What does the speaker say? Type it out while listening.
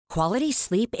Quality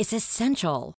sleep is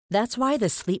essential. That's why the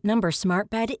Sleep Number Smart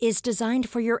Bed is designed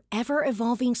for your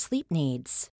ever-evolving sleep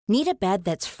needs. Need a bed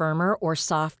that's firmer or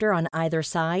softer on either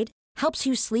side? Helps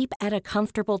you sleep at a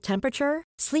comfortable temperature?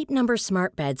 Sleep Number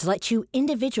Smart Beds let you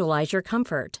individualize your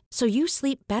comfort, so you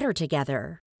sleep better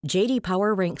together. J.D.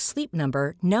 Power ranks Sleep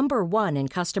Number number 1 in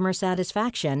customer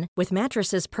satisfaction with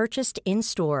mattresses purchased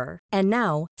in-store. And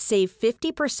now, save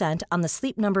 50% on the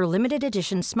Sleep Number Limited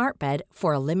Edition Smart Bed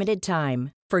for a limited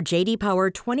time. For J.D. Power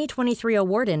 2023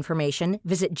 award information,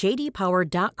 visit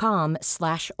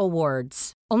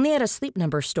jdpower.com/awards. Only at a Sleep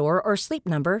Number store or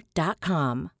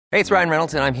sleepnumber.com. Hey, it's Ryan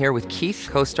Reynolds, and I'm here with Keith,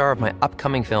 co-star of my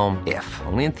upcoming film, If,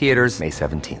 only in theaters May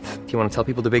 17th. Do you want to tell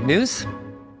people the big news?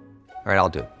 All right, I'll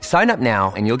do it. Sign up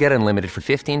now and you'll get unlimited for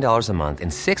 $15 a month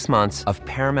and 6 months of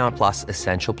Paramount Plus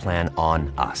Essential Plan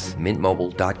on us.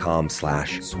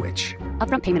 MintMobile.com/switch.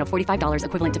 Upfront payment of $45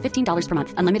 equivalent to $15 per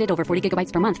month. Unlimited over 40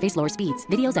 gigabytes per month. Face lower speeds.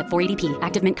 Videos at 480p.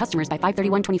 Active Mint customers by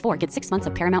 531.24 get 6 months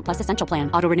of Paramount Plus Essential Plan.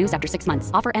 Auto renews after 6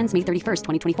 months. Offer ends May 31st,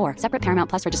 2024. Separate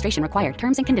Paramount Plus registration required.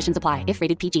 Terms and conditions apply if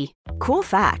rated PG. Cool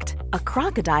fact, a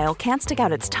crocodile can't stick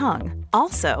out its tongue.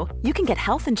 Also, you can get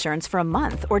health insurance for a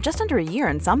month or just under a year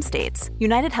in some states.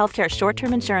 United Healthcare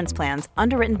short-term insurance plans,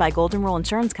 underwritten by Golden Rule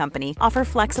Insurance Company, offer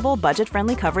flexible,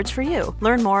 budget-friendly coverage for you.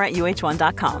 Learn more at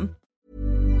uh1.com.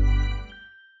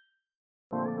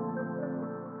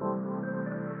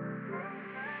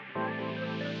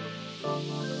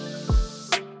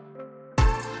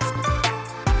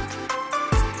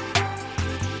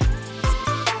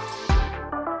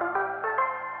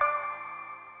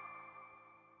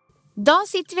 Da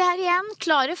sitter vi her igjen,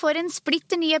 klare for en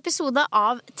splitter ny episode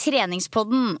av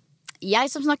Treningspodden. Jeg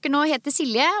som snakker nå heter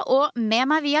Silje, og med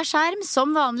meg via skjerm,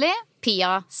 som vanlig,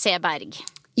 Pia Seberg.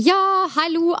 Ja,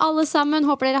 hallo alle sammen.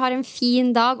 Håper dere har en fin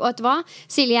dag. Og vet du hva?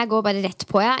 Silje, jeg går bare rett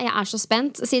på. Jeg er så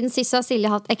spent. Siden sist har Silje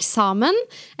hatt eksamen.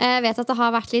 Jeg vet at det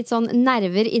har vært litt sånn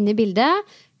nerver inne i bildet.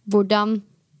 Hvordan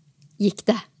gikk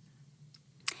det?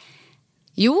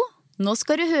 Jo, nå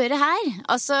skal du høre her.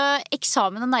 Altså,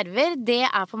 eksamen og nerver, det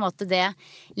er på en måte det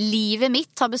livet mitt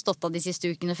har bestått av de siste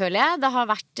ukene, føler jeg. Det har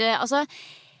vært,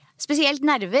 spesielt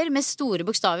nerver med store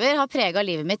bokstaver har preget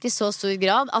livet mitt i så stor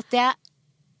grad at jeg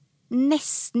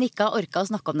nesten ikke har orket å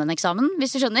snakke om den eksamen,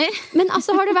 hvis du skjønner. Men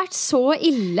altså, har det vært så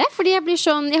ille? Fordi jeg blir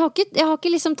sånn, jeg har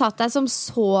ikke liksom tatt deg som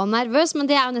så nervøs, men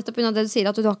det er jo nettopp under det du sier,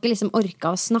 at du har ikke liksom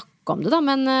orket å snakke om det da.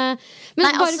 Men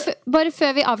nei, bare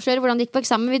før vi avslører hvordan det gikk på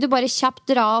eksamen, vil du bare kjapt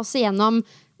dra oss igjennom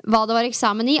hva det var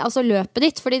eksamen i, altså løpet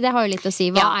ditt, fordi det har jo litt å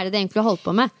si. Hva er det egentlig du har holdt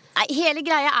på med? Nei, hele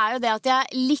greia er jo det at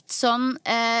jeg litt sånn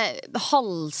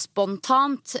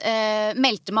halvspontant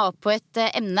meldte meg opp på et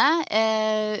emne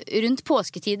rundt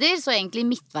påsketider, så egentlig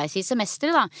midtveis i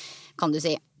semesteret da, kan du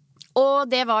si. Og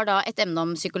det var da et emne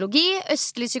om psykologi,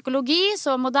 østlig psykologi,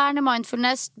 så moderne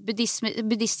mindfulness,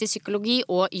 buddhistisk psykologi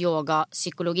og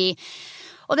yoga-psykologi.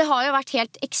 Og det har jo vært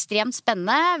helt ekstremt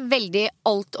spennende, veldig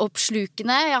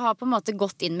altoppslukende. Jeg har på en måte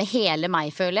gått inn med hele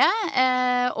meg, føler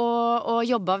jeg, og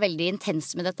jobbet veldig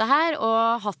intenst med dette her,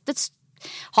 og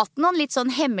hatt noen litt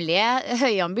sånn hemmelige,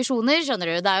 høye ambisjoner, skjønner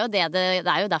du. Det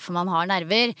er jo derfor man har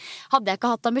nerver. Hadde jeg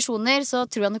ikke hatt ambisjoner, så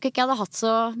tror jeg nok ikke jeg hadde hatt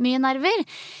så mye nerver.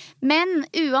 Men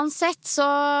uansett så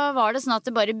var det sånn at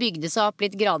det bare bygde seg opp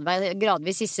litt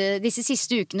gradvis disse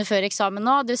siste ukene før eksamen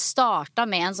nå. Det startet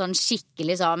med en sånn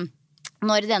skikkelig sånn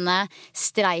når denne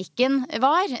streiken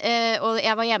var, og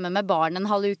jeg var hjemme med barn en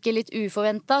halv uke, litt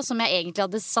uforventet, som jeg egentlig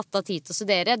hadde satt av tid til å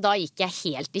studere, da gikk jeg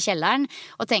helt i kjelleren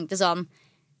og tenkte sånn,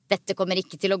 dette kommer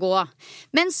ikke til å gå.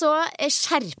 Men så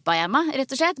skjerpa jeg meg,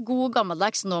 rett og slett. God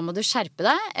gammeldags, nå må du skjerpe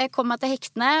deg. Jeg kom meg til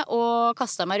hektene og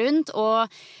kastet meg rundt, og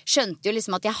skjønte jo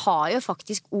liksom at jeg har jo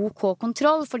faktisk OK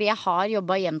kontroll, fordi jeg har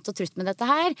jobbet jevnt og trutt med dette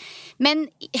her. Men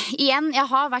igjen, jeg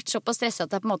har vært såpass stresset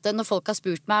at jeg på en måte, når folk har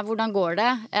spurt meg, hvordan går det?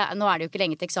 Nå er det jo ikke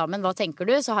lenge til eksamen, hva tenker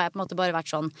du? Så har jeg på en måte bare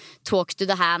vært sånn, talk to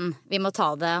the hand, vi må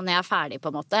ta det når jeg er ferdig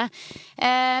på en måte.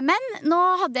 Men nå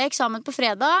hadde jeg eksamen på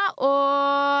fredag,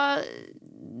 og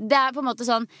det er på en måte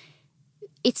sånn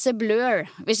it's a blur,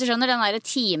 hvis du skjønner. Den der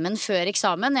timen før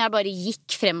eksamen, jeg bare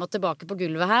gikk frem og tilbake på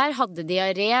gulvet her, hadde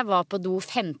diaré, var på do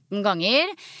 15 ganger,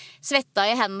 svetta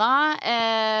i hendene,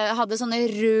 hadde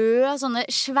sånne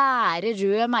svære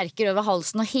røde merker over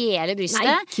halsen og hele brystet.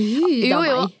 Nei, Gud av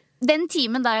meg. Den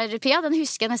timen der, Pia, den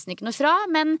husker jeg nesten ikke noe fra,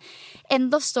 men end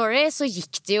of story så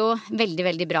gikk det jo veldig,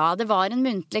 veldig bra. Det var en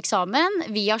muntlig eksamen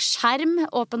via skjerm,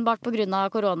 åpenbart på grunn av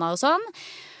korona og sånn.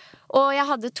 Og jeg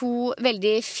hadde 2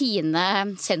 veldig fine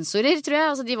sensorer, tror jeg.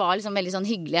 Altså, de var liksom veldig sånn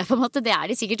hyggelige, på en måte. Det er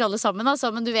de sikkert alle sammen,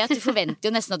 altså. Men du vet, du forventer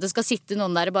jo nesten at det skal sitte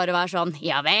noen der og bare være sånn,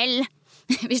 ja vel,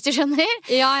 hvis du skjønner.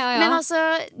 Ja. Men altså,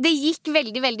 det gikk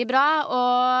veldig, veldig bra,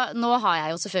 og nå har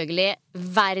jeg jo selvfølgelig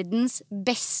verdens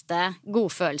beste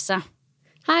godfølelse.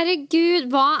 Herregud,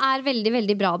 hva er veldig,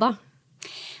 veldig bra da?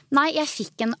 Nei, jeg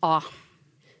fikk en A.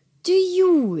 Du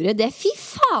gjorde det, fy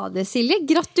fader Silje,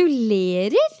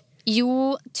 gratulerer!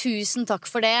 Jo, tusen takk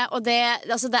for det. Og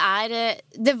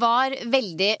det var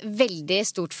veldig, veldig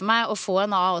stort for meg å få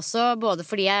en A også. Både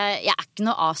fordi jeg er ikke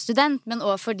noe A-student, men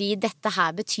også fordi dette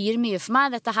her betyr mye for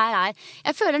meg.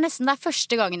 Jeg føler nesten det er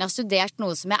første gangen jeg har studert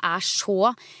noe som jeg er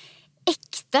så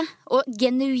ekte og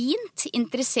genuint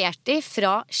interessert i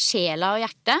fra sjela og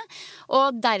hjertet.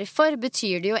 Og derfor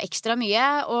betyr det jo ekstra mye.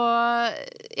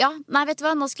 Og ja, nei, vet du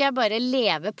hva? Nå skal jeg bare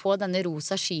leve på denne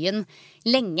rosa skyen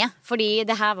lenge, fordi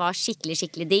det her var skikkelig,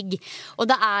 skikkelig digg. Og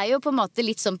det er jo på en måte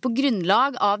litt sånn på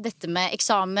grunnlag av dette med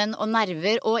eksamen og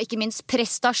nerver, og ikke minst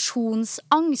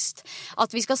prestasjonsangst,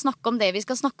 at vi skal snakke om det vi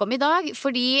skal snakke om i dag.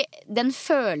 Fordi den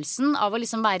følelsen av å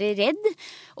liksom være redd,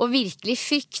 og virkelig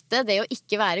frykte det å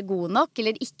ikke være god nok,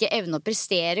 eller ikke evne å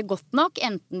prestere godt nok,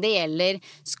 enten det gjelder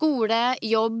skole,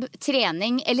 jobb,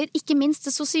 trening, eller ikke minst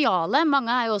det sosiale.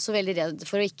 Mange er jo også veldig redd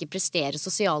for å ikke prestere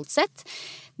sosialt sett.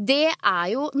 Det er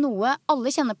jo noe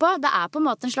alle kjenner på. Det er på en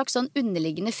måte en slags sånn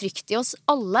underliggende frykt i oss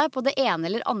alle på det ene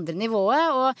eller andre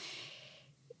nivået, og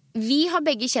vi har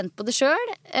begge kjent på det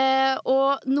selv,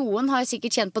 og noen har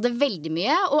sikkert kjent på det veldig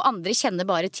mye, og andre kjenner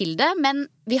bare til det, men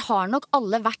vi har nok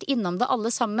alle vært innom det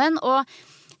alle sammen, og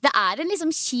det er en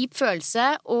liksom kjip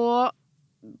følelse å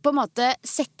på en måte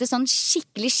sette sånn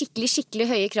skikkelig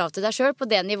høye krav til deg selv på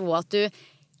det nivået at du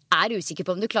er usikker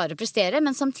på om du klarer å prestere,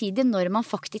 men samtidig når man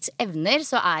faktisk evner,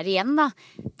 så er det igjen da,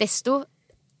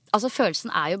 altså følelsen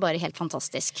er jo bare helt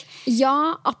fantastisk.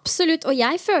 Ja, absolutt, og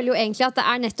jeg føler jo egentlig at det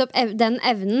er nettopp den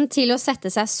evnen til å sette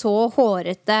seg så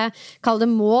hårete, kall det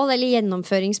mål eller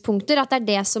gjennomføringspunkter, at det er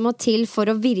det som må til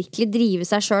for å virkelig drive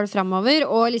seg selv fremover,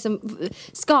 og liksom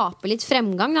skape litt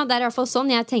fremgang da. Det er i hvert fall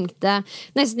sånn jeg tenkte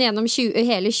nesten gjennom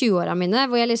hele 20-årene mine,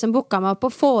 hvor jeg liksom booket meg opp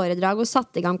på foredrag og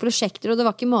satte i gang prosjekter, og det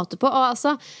var ikke måte på, og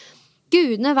altså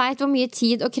Gudene vet hvor mye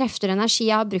tid og krefter og energi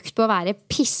jeg har brukt på å være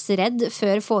pissredd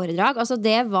før foredrag. Altså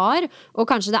det var, og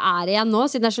kanskje det er igjen nå,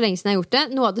 siden det er så lenge siden jeg har gjort det,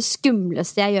 noe av det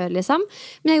skumleste jeg gjør, liksom.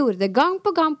 Men jeg gjorde det gang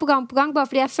på gang, bare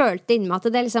fordi jeg følte inni meg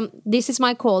at det er liksom, this is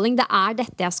my calling, det er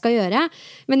dette jeg skal gjøre.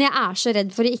 Men jeg er så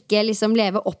redd for å ikke liksom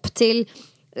leve opp til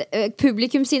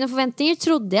publikum sine forventninger,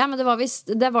 trodde jeg, men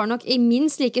det var nok i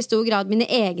minst like stor grad mine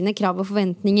egne krav og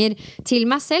forventninger til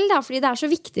meg selv da, fordi det er så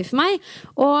viktig for meg.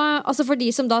 Og altså for de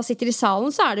som da sitter i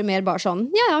salen, så er det mer bare sånn,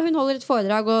 ja, hun holder et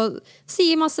foredrag og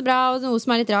sier masse bra og noe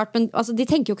som er litt rart, men altså, de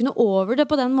tenker jo ikke noe over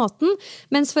det på den måten,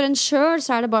 mens for en selv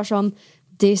så er det bare sånn,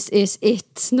 this is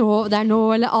it, det er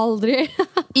nå eller aldri.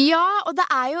 Ja, og det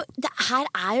her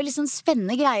er jo liksom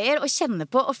spennende greier å kjenne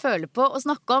på og føle på og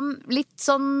snakke om litt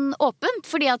sånn åpent,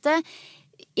 fordi at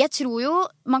jeg tror jo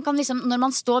man kan liksom, når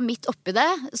man står midt oppi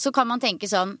det, så kan man tenke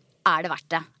sånn, er det verdt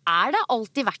det? Er det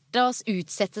alltid verdt det å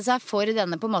utsette seg for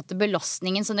denne på en måte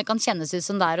belastningen som det kan kjennes ut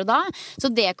som der og da? Så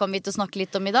det kommer vi til å snakke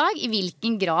litt om i dag. I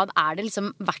hvilken grad er det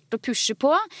liksom verdt å pushe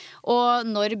på? Og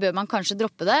når bør man kanskje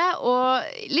droppe det? Og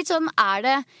litt sånn, er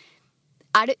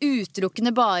det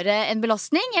utelukkende bare en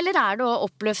belastning, eller er det også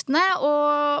oppløftende?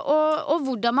 Og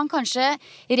hvordan man kanskje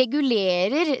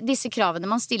regulerer disse kravene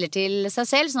man stiller til seg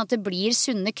selv, sånn at det blir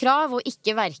sunne krav, og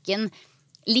ikke hverken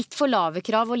litt for lave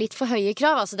krav og litt for høye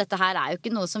krav. Altså dette her er jo ikke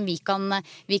noe som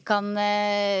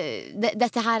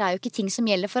dette her er jo ikke ting som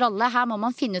gjelder for alle. Her må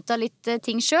man finne ut av litt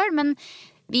ting selv, men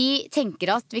vi tenker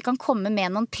at vi kan komme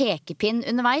med noen pekepinn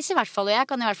underveis i hvert fall, og jeg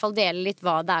kan i hvert fall dele litt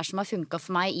hva det er som har funket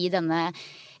for meg i denne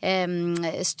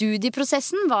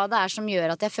studieprosessen, hva det er som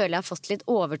gjør at jeg føler jeg har fått litt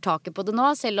overtaket på det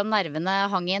nå. Selv om nervene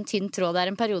hang i en tynn tråd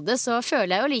der en periode, så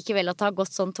føler jeg jo likevel at det har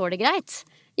gått sånn tålig greit.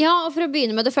 Ja, og for å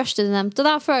begynne med det første du nevnte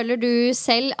da, føler du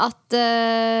selv at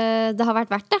det har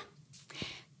vært verdt det?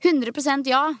 100%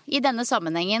 ja, i denne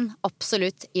sammenhengen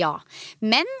absolutt ja.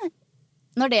 Men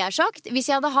når det er sagt, hvis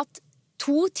jeg hadde hatt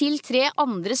 2 til 3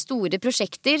 andre store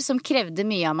prosjekter som krevde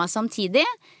mye av meg samtidig,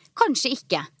 kanskje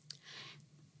ikke.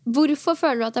 Hvorfor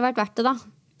føler du at det har vært verdt det da?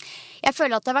 Jeg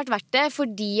føler at det har vært verdt det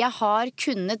fordi jeg har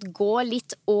kunnet gå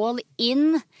litt all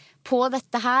in på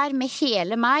dette her med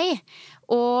hele meg,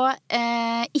 og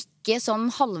ikke sånn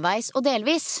halvveis og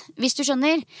delvis, hvis du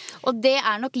skjønner. Og det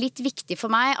er nok litt viktig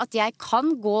for meg at jeg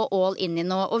kan gå all in i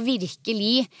noe og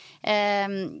virkelig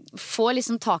få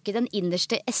liksom tak i den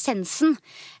innerste essensen.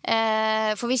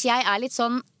 For hvis jeg er litt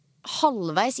sånn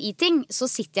halvveis i ting, så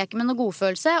sitter jeg ikke med noe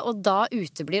godfølelse, og da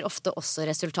uteblir ofte også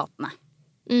resultatene.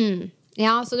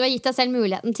 Ja, så du har gitt deg selv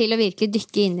muligheten til å virkelig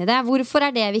dykke inn i det. Hvorfor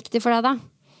er det viktig for deg da?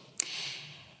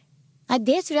 Nei,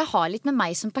 det tror jeg har litt med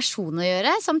meg som person å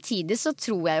gjøre. Samtidig så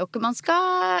tror jeg jo ikke man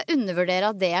skal undervurdere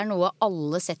at det noe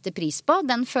alle setter pris på.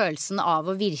 Den følelsen av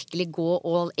å virkelig gå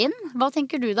all in. Hva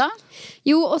tenker du da?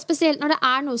 Jo, og spesielt når det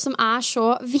noe som så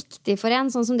viktig for en,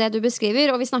 sånn som det du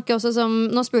beskriver. Og vi snakker også som,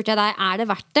 nå spurte jeg deg,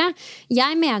 det verdt det?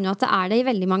 Jeg mener jo at det det i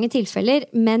veldig mange tilfeller,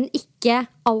 men ikke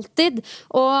alltid.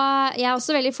 Og jeg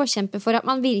også veldig forkjemper for at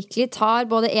man virkelig tar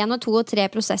både 1, 2 og 3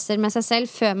 prosesser med seg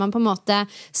selv før man på en måte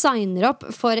signer opp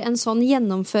for en sånn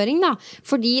gjennomføring da.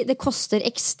 Fordi det koster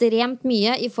ekstremt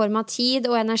mye i form av tid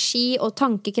og energi og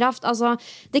tankekraft. Altså,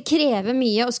 det krever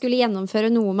mye å skulle gjennomføre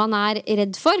noe man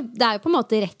redd for. Det jo på en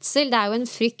måte redsel, det jo en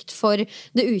frykt for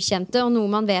det ukjente og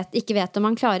noe man ikke vet om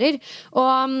man klarer.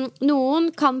 Og noen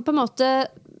kan på en måte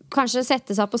kanskje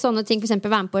sette seg på sånne ting, for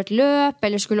eksempel være med på et løp,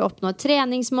 eller skulle oppnå et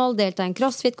treningsmål, delta i en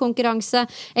crossfit-konkurranse,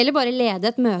 eller bare lede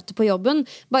et møte på jobben,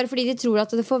 bare fordi de tror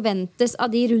at det forventes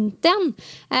av de rundt en.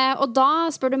 Og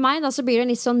da, spør du meg, da, så blir det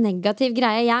en litt sånn negativ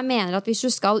greie. Jeg mener at hvis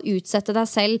du skal utsette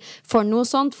deg selv for noe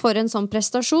sånt, for en sånn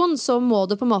prestasjon, så må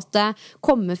du på en måte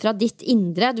komme fra ditt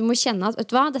indre. Du må kjenne at,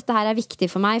 vet du hva, dette her viktig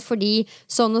for meg, fordi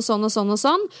sånn og sånn og sånn og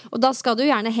sånn, og da skal du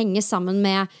gjerne henge sammen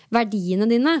med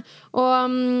verdiene dine.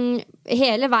 Og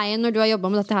hele veien når du har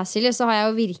jobbet med dette her, Silje, så har jeg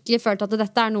jo virkelig følt at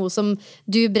dette noe som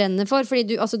du brenner for,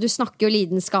 fordi du snakker jo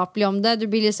lidenskapelig om det, du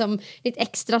blir liksom litt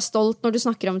ekstra stolt når du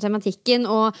snakker om tematikken,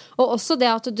 og også det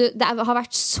at det har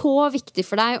vært så viktig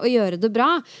for deg å gjøre det bra,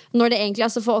 når det egentlig,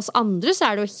 altså for oss andre så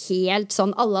det jo helt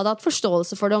sånn, alle hadde hatt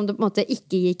forståelse for det om det på en måte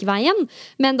ikke gikk veien,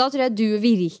 men da tror jeg du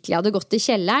virkelig hadde gått i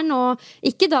kjelleren, og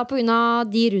ikke da på grunn av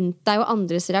de rundt deg og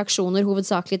andres reaksjoner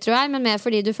hovedsakelig, tror jeg, men mer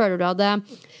fordi du føler du hadde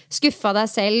skuffet deg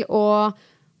selv, og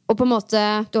på en måte,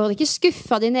 du hadde ikke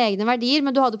skuffet dine egne verdier,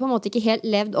 men du hadde på en måte ikke helt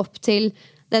levd opp til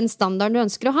den standarden du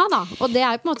ønsker å ha da. Og det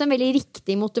jo på en måte en veldig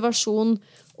riktig motivasjon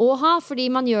å ha, fordi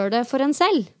man gjør det for en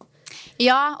selv.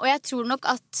 Ja, og jeg tror nok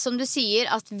at, som du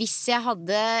sier, at hvis jeg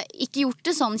hadde ikke gjort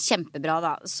det sånn kjempebra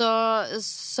da, så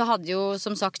hadde jo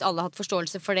som sagt alle hatt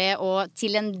forståelse for det, og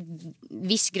til en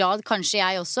viss grad kanskje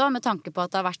jeg også, med tanke på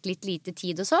at det har vært litt lite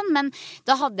tid og sånn, men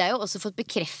da hadde jeg jo også fått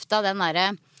bekreftet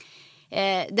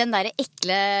den der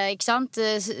ekle, ikke sant,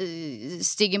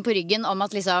 styggen på ryggen om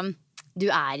at liksom du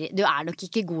nok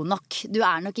ikke god nok. Du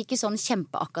nok ikke sånn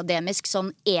kjempeakademisk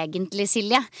sånn egentlig,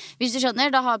 Silje. Hvis du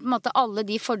skjønner, da har på en måte alle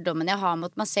de fordommene jeg har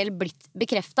mot meg selv blitt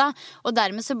bekreftet, og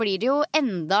dermed så blir det jo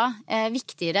enda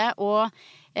viktigere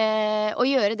å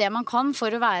gjøre det man kan for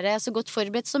å være så godt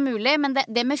forberedt som mulig. Men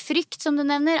det med frykt, som du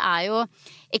nevner, jo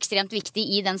ekstremt viktig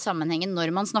i den sammenhengen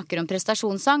når man snakker om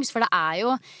prestasjonsangst. For det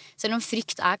jo, selv om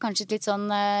frykt kanskje et litt sånn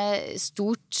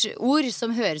stort ord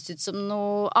som høres ut som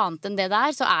noe annet enn det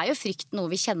så jo frykt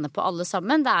noe vi kjenner på alle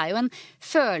sammen. Det jo en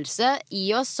følelse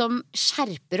i oss som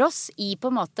skjerper oss i på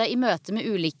en måte i møte med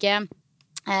ulike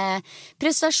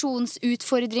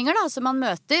prestasjonsutfordringer da, som man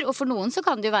møter, og for noen så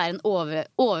kan det jo være en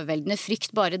overveldende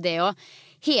frykt bare det å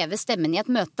heve stemmen i et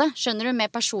møte, skjønner du, med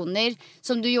personer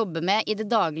som du jobber med i det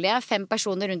daglige, 5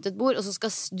 personer rundt et bord, og så skal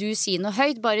du si noe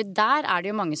høyt, bare der det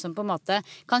jo mange som på en måte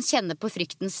kan kjenne på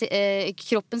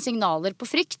kroppens signaler på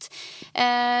frykt,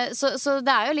 så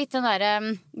det jo litt den der,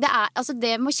 altså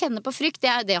det med å kjenne på frykt,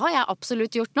 det har jeg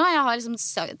absolutt gjort nå, jeg har liksom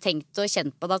tenkt og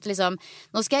kjent på det at liksom,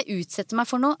 nå skal jeg utsette meg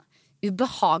for noe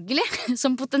ubehagelig,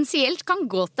 som potensielt kan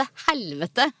gå til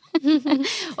helvete.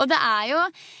 Og det jo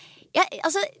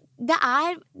det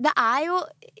jo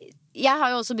jeg har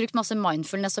jo også brukt masse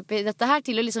mindfulness oppi dette her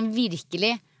til å liksom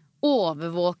virkelig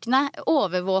overvåke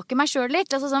meg selv litt,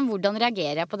 altså sånn, hvordan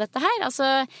reagerer jeg på dette her,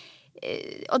 altså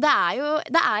og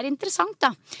det interessant da,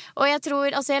 og jeg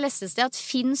tror, altså jeg leste sted at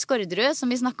Finn Skårderud, som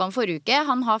vi snakket om forrige uke,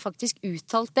 han har faktisk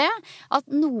uttalt det, at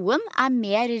noen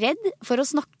mer redd for å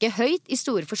snakke høyt i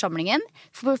store forsamlinger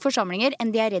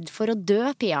enn de redd for å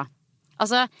dø, Pia.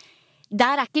 Altså,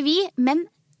 der ikke vi, men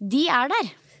de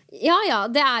der. Ja,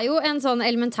 det jo en sånn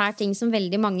elementær ting som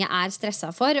veldig mange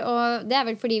stresset for, og det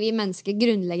vel fordi vi mennesker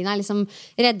grunnleggende liksom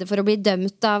redde for å bli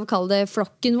dømt av, kall det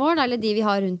flokken vår, eller de vi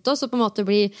har rundt oss, og på en måte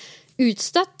bli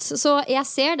utstøtt, så jeg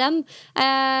ser den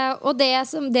og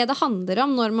det handler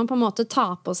om når man på en måte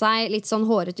tar på seg litt sånn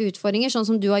hårete utfordringer, sånn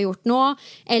som du har gjort nå,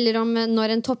 eller om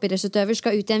når en toppidrettsutøver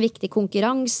skal ut i en viktig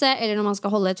konkurranse, eller når man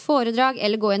skal holde et foredrag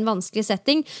eller gå i en vanskelig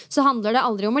setting, så handler det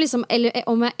aldri om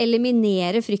å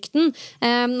eliminere frykten.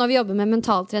 Når vi jobber med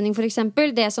mentaltrening for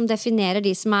eksempel, det som definerer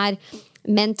de som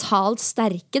mentalt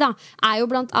sterke da, jo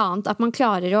blant annet at man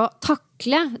klarer å takle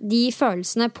takle de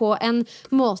følelsene på en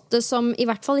måte som i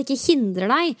hvert fall ikke hindrer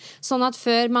deg. Sånn at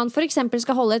før man for eksempel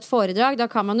skal holde et foredrag, da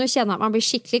kan man jo kjenne at man blir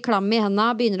skikkelig klam i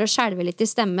hendene, begynner å skjelve litt i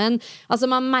stemmen. Altså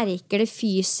man merker det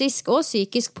fysisk og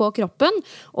psykisk på kroppen.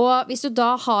 Og hvis du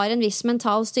da har en viss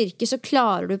mental styrke, så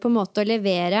klarer du på en måte å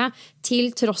levere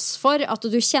til tross for at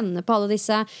du kjenner på alle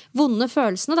disse vonde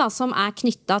følelsene da, som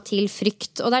knyttet til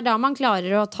frykt. Og det da man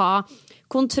klarer å ta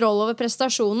kontroll over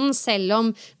prestasjonen, selv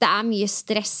om det mye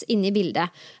stress inne i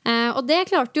bildet. Og det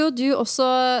klarte jo du også,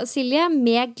 Silje,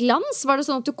 med glans. Var det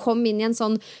sånn at du kom inn i en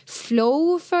sånn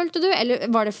flow, følte du? Eller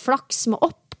var det flaks med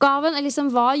oppgaven? Eller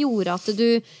liksom, hva gjorde at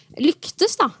du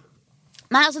lyktes da?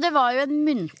 Nei, altså det var jo en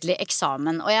muntlig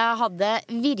eksamen, og jeg hadde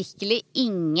virkelig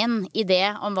ingen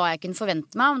idé om hva jeg kunne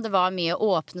forvente meg, om det var mye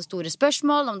åpne, store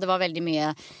spørsmål, om det var veldig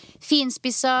mye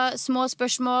finspissa, små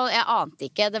spørsmål, jeg ante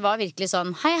ikke. Det var virkelig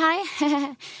sånn, hei,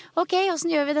 ok,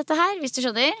 hvordan gjør vi dette her, hvis du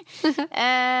skjønner?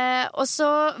 Og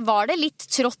så var det litt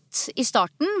trått i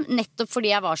starten, nettopp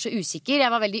fordi jeg var så usikker.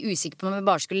 Jeg var veldig usikker på om jeg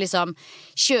bare skulle liksom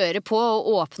kjøre på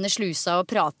og åpne slusa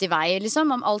og prate i vei,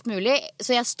 liksom, om alt mulig.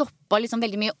 Så jeg stoppet liksom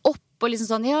veldig mye opp, og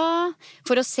liksom sånn, ja,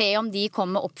 for å se om de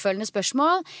kom med oppfølgende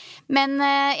spørsmål. Men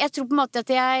jeg tror på en måte at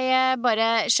jeg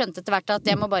bare skjønte etter hvert at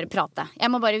jeg må bare prate.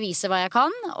 Jeg må bare vise hva jeg kan,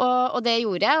 og det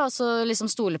gjorde jeg. Og så liksom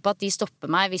stole på at de stopper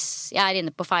meg hvis jeg inne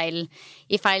på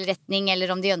i feil retning, eller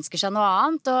om de ønsker seg noe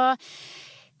annet. Og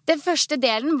den første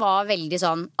delen var veldig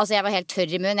sånn, altså jeg var helt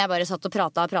tørr i munnen. Jeg bare satt og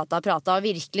prata, og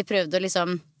virkelig prøvde å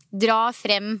liksom dra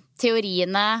frem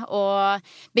teoriene og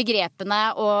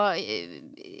begrepene og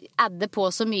adde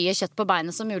på så mye kjøtt på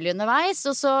beinet som mulig underveis.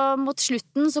 Og så mot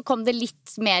slutten så kom det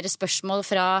litt mer spørsmål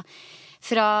fra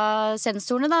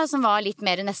sensorene da, som var litt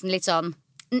mer nesten litt sånn,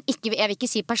 ikke, jeg vil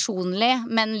ikke si personlig,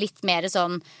 men litt mer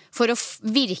sånn for å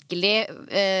virkelig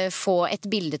få et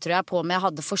bilde, tror jeg, på om jeg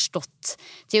hadde forstått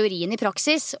teorien i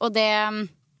praksis. Og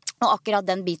akkurat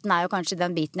den biten jo kanskje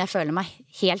den biten jeg føler meg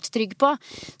helt trygg på.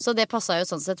 Så det passet jo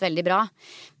sånn sett veldig bra.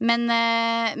 Men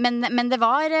det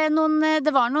var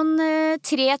noen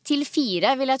 3 til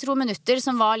 4, vil jeg tro, minutter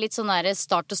som var litt sånn der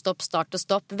start og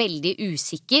stopp, veldig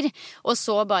usikker. Og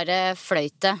så bare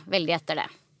fløyt det veldig etter det.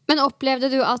 Men opplevde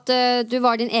du at du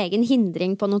var din egen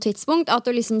hindring på noe tidspunkt? At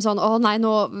du liksom sånn, nei,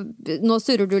 nå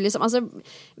surrer du liksom. Altså,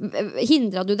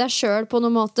 hindret du deg selv på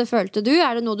noen måte, følte du?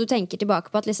 Det noe du tenker tilbake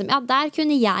på at liksom, ja, der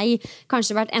kunne jeg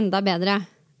kanskje vært enda bedre?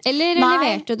 Eller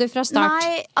leverte du fra start?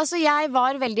 Nei, altså jeg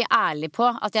var veldig ærlig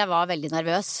på at jeg var veldig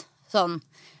nervøs. Sånn,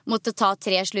 måtte ta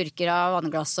 3 slurker av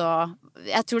vannglass, og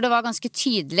jeg tror det var ganske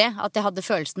tydelig at jeg hadde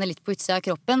følelsene litt på utsida av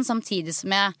kroppen, samtidig som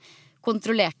jeg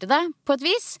kontrollerte det på et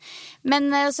vis.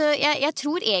 Men så jeg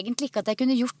tror egentlig ikke at jeg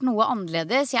kunne gjort noe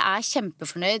annerledes. Jeg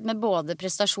kjempefornøyd med både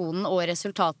prestasjonen og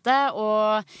resultatet.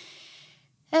 Og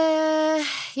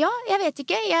ja, jeg vet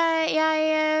ikke.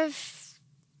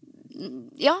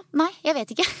 Jeg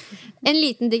vet ikke. En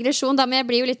liten digresjon da, men jeg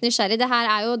blir jo litt nysgjerrig. Det her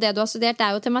jo det du har studert, det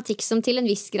jo tematikk som til en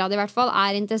viss grad i hvert fall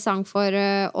interessant for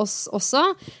oss også.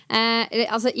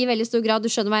 Altså i veldig stor grad, du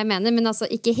skjønner hva jeg mener, men altså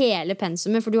ikke hele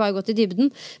pensumet, for du har jo gått i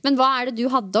dybden. Men hva det du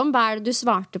hadde om? Hva det du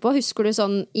svarte på? Husker du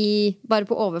sånn bare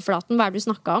på overflaten, hva det du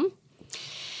snakket om?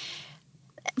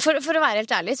 For å være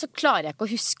helt ærlig så klarer jeg ikke å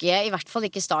huske, i hvert fall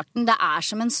ikke starten. Det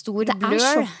som en stor blur. Det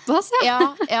såpass,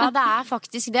 ja. Ja, det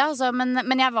faktisk det altså.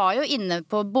 Men jeg var jo inne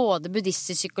på både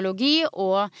buddhistisk psykologi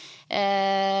og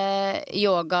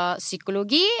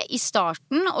yogapsykologi i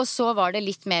starten. Og så var det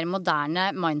litt mer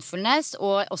moderne mindfulness,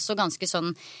 og også ganske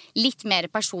sånn litt mer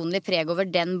personlig preg over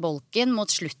den bolken mot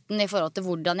slutten, i forhold til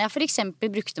hvordan jeg for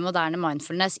eksempel brukte moderne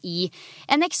mindfulness i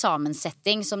en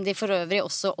eksamenssetting, som de for øvrig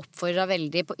også oppfordret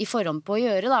veldig i forhånd på å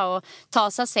gjøre, da, og ta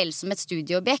seg selv som et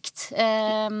studieobjekt.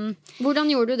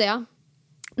 Hvordan gjorde du det?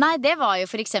 Nei, det var jo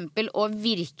for eksempel å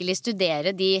virkelig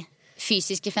studere de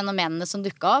fysiske fenomenene som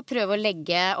dukket opp, prøve å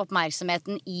legge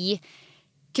oppmerksomheten i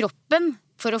kroppen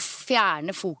for å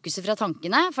fjerne fokuset fra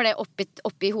tankene, for det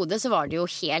oppi hodet så var det jo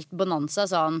helt bonanza,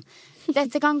 sånn,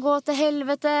 dette kan gå til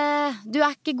helvete, du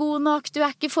ikke god nok, du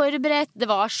ikke forberedt. Det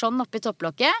var sånn oppi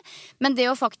topplokket. Men det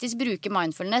å faktisk bruke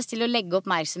mindfulness til å legge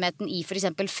oppmerksomheten i for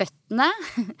eksempel føttene,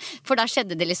 for der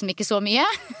skjedde det liksom ikke så mye.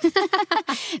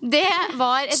 Det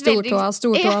var et Stortåa.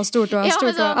 Ja,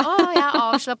 men sånn, jeg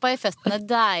avslappet i føttene,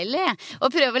 deilig. Og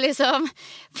prøve liksom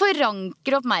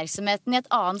forankre oppmerksomheten i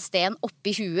et annet sted enn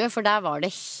oppi huet, for der var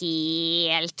det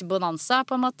helt bonanza,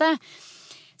 på en måte.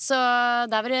 Så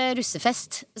der var det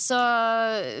russefest.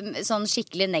 Sånn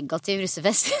skikkelig negativ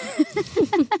russefest.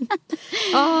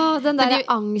 Den der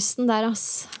angsten der,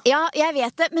 ass. Ja, jeg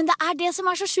vet det, men det det som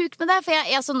så sjukt med det.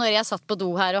 For når jeg satt på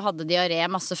do her og hadde diaré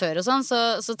masse før og sånn,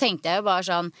 så tenkte jeg jo bare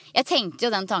sånn. Jeg tenkte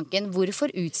jo den tanken, hvorfor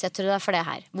utsetter du deg for det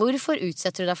her? Hvorfor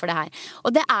utsetter du deg for det her?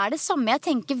 Og det det samme jeg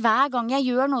tenker hver gang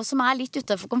jeg gjør noe som litt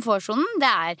utenfor komfortsonen.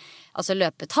 Det altså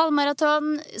løpe et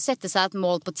halvmaraton, sette seg et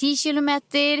mål på 10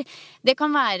 kilometer. Det kan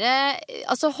være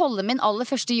holde min aller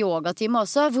første yogatime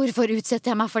også. Hvorfor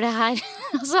utsetter jeg meg for det her?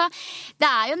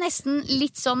 Det jo nesten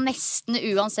litt sånn, nesten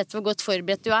uansett hvor godt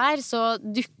forberedt du så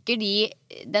dukker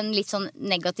den litt sånn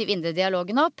negativ indre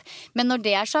dialogen opp. Men når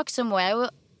det sagt, så må jeg jo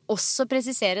også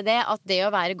presisere det, at det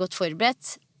å være godt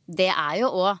forberedt, det jo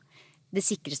også det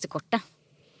sikreste kortet.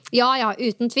 Ja,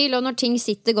 uten tvil, og når ting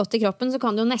sitter godt i kroppen, så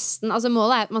kan det jo nesten,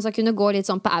 målet at man skal kunne gå litt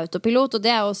sånn på autopilot, og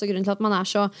det jo også grunnen til at man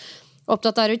så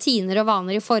opptatt av rutiner og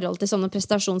vaner i forhold til sånne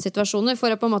prestasjonssituasjoner,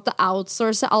 for å på en måte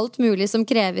outsource alt mulig som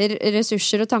krever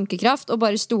ressurser og tankekraft, og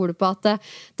bare stole på at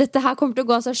dette her kommer til å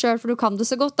gå av seg selv, for du kan det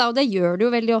så godt, og det gjør du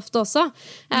jo veldig ofte også.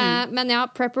 Men ja,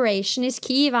 preparation is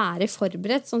key, være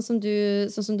forberedt, sånn som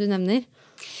du nevner.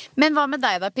 Men hva med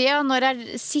deg da, Pia? Når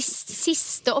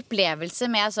siste opplevelse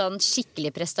med sånn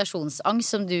skikkelig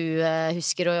prestasjonsangst som du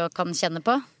husker og kan kjenne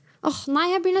på? Nei,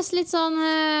 jeg blir nesten litt sånn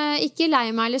ikke lei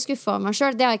meg eller skuffet av meg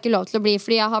selv. Det har jeg ikke lov til å bli,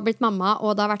 fordi jeg har blitt mamma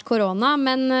og det har vært korona.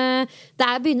 Men det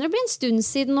begynner å bli en stund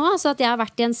siden nå, så at jeg har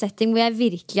vært i en setting hvor jeg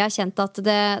virkelig har kjent at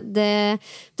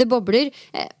det bobler.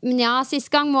 Men ja, sist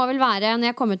gang må vel være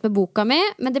når jeg kom ut med boka mi.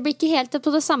 Men det blir ikke helt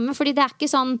på det samme, fordi det ikke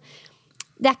sånn.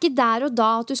 Det ikke der og da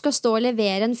at du skal stå og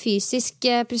levere en fysisk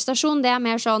prestasjon. Det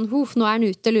mer sånn, nå den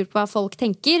ute, lurer på hva folk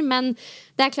tenker. Men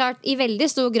det klart, i veldig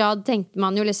stor grad tenkte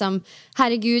man jo liksom,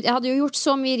 herregud, jeg hadde jo gjort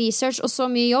så mye research og så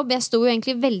mye jobb. Jeg sto jo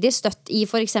egentlig veldig støtt i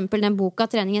for eksempel den boka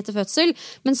Trening etter fødsel.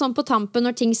 Men sånn på tampen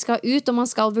når ting skal ut og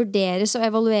man skal vurderes og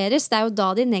evalueres, det jo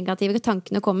da de negative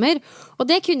tankene kommer. Og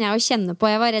det kunne jeg jo kjenne på.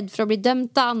 Jeg var redd for å bli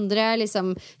dømt av andre.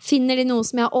 Liksom, finner de noe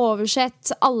som jeg har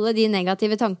oversett? Alle de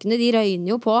negative tankene, de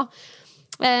røyner jo på.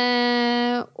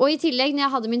 Og i tillegg når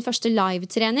jeg hadde min første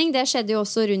live-trening, det skjedde jo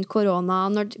også rundt korona.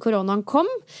 Når koronaen kom,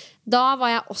 da var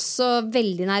jeg også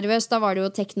veldig nervøs. Da var det jo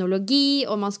teknologi,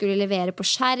 og man skulle levere på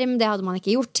skjerm. Det hadde man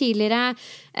ikke gjort tidligere.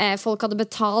 Folk hadde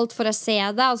betalt for å se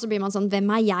det. Og så blir man sånn,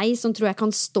 hvem jeg som tror jeg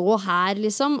kan stå her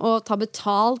liksom, og ta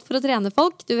betalt for å trene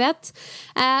folk, du vet.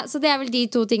 Så det vel de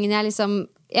to tingene jeg liksom,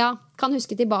 ja, kan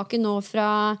huske tilbake nå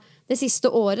fra det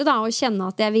siste året da, og kjenne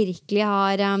at jeg virkelig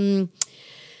har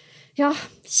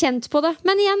kjent på det.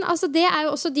 Men igjen, altså, det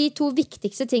jo også de to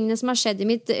viktigste tingene som har skjedd i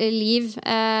mitt liv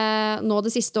nå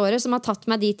det siste året, som har tatt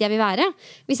meg dit jeg vil være.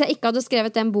 Hvis jeg ikke hadde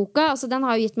skrevet den boka, altså, den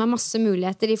har jo gitt meg masse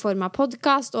muligheter i form av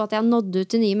podcast, og at jeg har nådd ut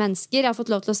til nye mennesker. Jeg har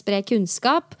fått lov til å spre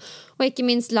kunnskap, og ikke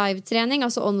minst live-trening,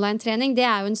 altså online-trening. Det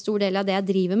jo en stor del av det jeg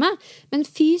driver med. Men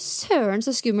fy søren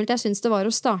så skummelt jeg synes det var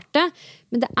å starte.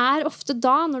 Men det ofte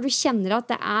da, når du kjenner at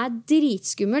det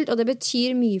dritskummelt, og det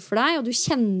betyr mye for deg, og du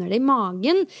kjenner det i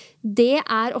magen, det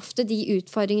ofte de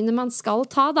utfordringene man skal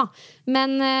ta da.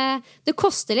 Men det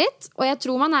koster litt, og jeg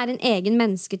tror man en egen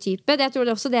mennesketype. Jeg tror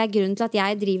det også det grunnen til at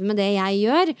jeg driver med det jeg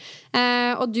gjør.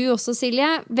 Og du også, Silje.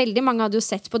 Veldig mange hadde jo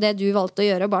sett på det du valgte å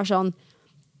gjøre, og bare sånn,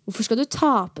 hvorfor skal du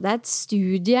ta på deg et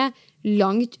studie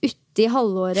langt ute i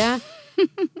halvåret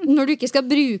når du ikke skal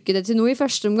bruke det til noe i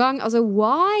første omgang? Altså,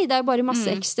 why? Det jo bare masse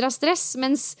ekstra stress,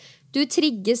 mens du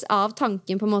trigges av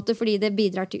tanken på en måte fordi det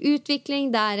bidrar til utvikling,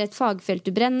 det et fagfelt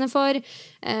du brenner for,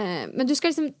 men du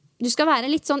skal være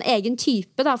litt sånn egen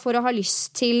type da, for å ha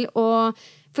lyst til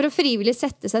for å frivillig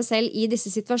sette seg selv i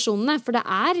disse situasjonene, for det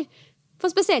for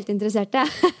spesielt interesserte.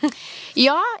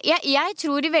 Ja, jeg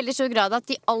tror i veldig stor grad at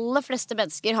de aller fleste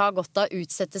mennesker har godt av å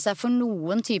utsette seg for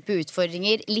noen type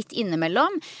utfordringer litt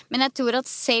innimellom, men jeg tror at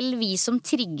selv vi som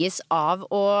trigges av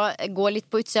å gå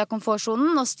litt på utsida av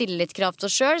komfortsonen og stille litt krav til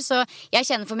oss selv, så jeg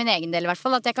kjenner for min egen del i hvert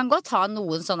fall at jeg kan godt ha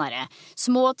noen sånne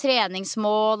små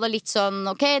treningsmål og litt sånn,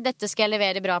 ok, dette skal jeg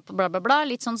levere bra på bla bla bla,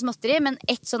 litt sånn småtteri, men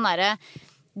et sånn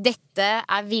dette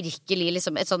virkelig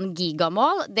liksom et sånn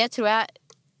gigamål, det tror jeg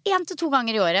 1 til 2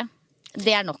 ganger i året.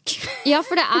 Det nok. Ja,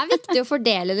 for det viktig å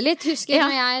fordele det litt. Husker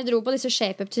når jeg dro på disse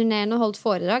shape-up-turnerene og holdt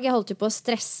foredrag, jeg holdt jo på å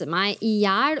stresse meg i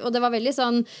hjel, og det var veldig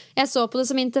sånn, jeg så på det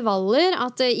som intervaller,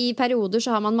 at i perioder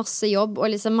så har man masse jobb og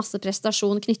liksom masse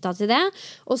prestasjon knyttet til det,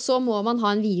 og så må man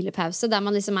ha en hvilepause der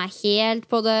man liksom helt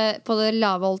på det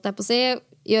lave, holdt jeg på å si,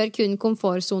 gjør kun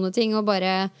komfortzoneting og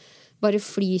bare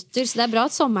flyter, så det bra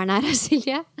at sommeren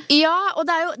Silje. Ja, og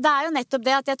det jo nettopp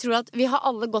det at jeg tror at vi har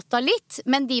alle godt av litt,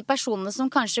 men de personene som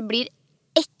kanskje blir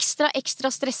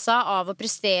ekstra stressa av å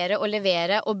prestere og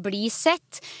levere og bli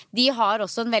sett, de har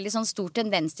også en veldig sånn stor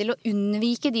tendens til å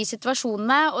unnvike de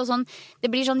situasjonene, og sånn,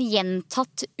 det blir sånn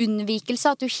gjentatt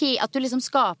unnvikelse, at du liksom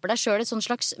skaper deg selv et sånn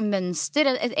slags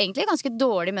mønster, egentlig et ganske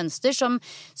dårlig mønster, som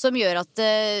gjør at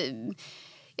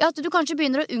at du kanskje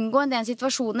begynner å unngå en del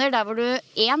situasjoner der hvor du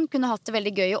 1, kunne hatt det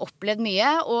veldig gøy og opplevd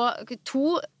mye, og 2,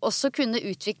 også kunne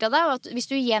utvikle deg, og at hvis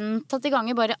du gjentatte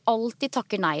ganger bare alltid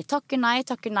takker nei,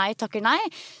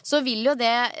 så vil jo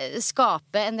det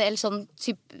skape en del sånn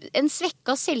en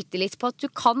svekka selvtillit på at du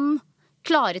kan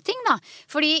klare ting da.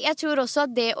 Fordi jeg tror også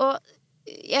at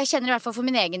jeg kjenner i hvert fall for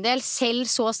min egen del, selv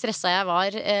så stresset jeg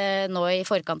var nå i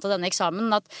forkant av denne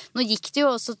eksamen, at nå gikk det jo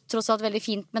også tross alt veldig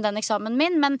fint med den eksamen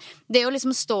min, men det å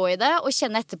liksom stå i det og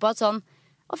kjenne etterpå at sånn,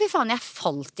 å fy faen, jeg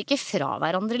falt ikke fra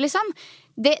hverandre liksom,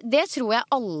 det tror jeg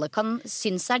alle kan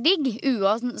synes digg,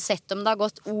 uansett om det har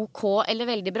gått ok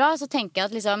eller veldig bra, så tenker jeg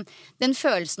at liksom, den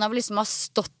følelsen av liksom å ha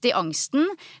stått i angsten,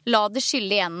 la det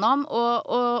skylle igjennom,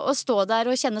 og stå der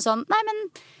og kjenne sånn, nei, men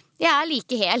jeg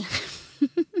like hel.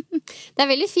 Det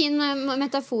veldig fin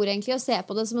metafor egentlig å se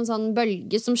på det som en sånn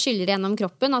bølge som skyller gjennom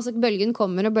kroppen. Altså bølgen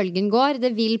kommer og bølgen går.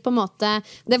 Det vil på en måte,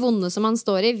 det vonde som man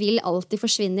står i vil alltid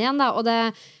forsvinne igjen da. Og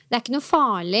det ikke noe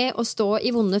farlig å stå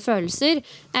i vonde følelser.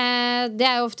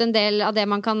 Det jo ofte en del av det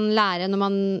man kan lære når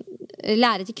man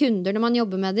lærer til kunder når man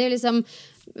jobber med det. Liksom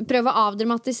prøve å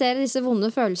avdramatisere disse vonde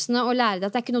følelsene og lære deg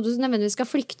at det ikke noe du nødvendigvis skal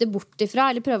flykte bort ifra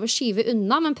eller prøve å skyve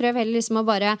unna, men prøv heller liksom å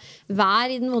bare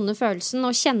være i den vonde følelsen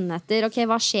og kjenne etter, ok,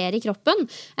 hva skjer i kroppen?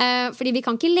 Fordi vi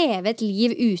kan ikke leve et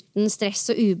liv uten stress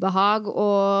og ubehag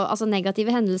og altså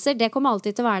negative hendelser, det kommer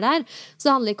alltid til å være der, så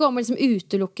det handler ikke om å liksom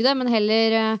utelukke det, men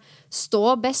heller stå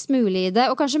best mulig i det,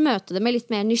 og kanskje møte det med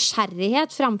litt mer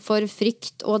nysgjerrighet framfor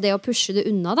frykt og det å pushe det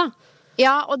unna da.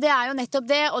 Ja, og det jo nettopp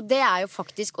det, og det jo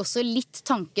faktisk også litt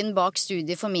tanken bak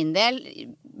studiet for min del,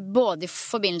 både i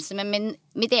forbindelse med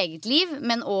mitt eget liv,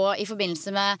 men også i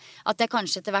forbindelse med at jeg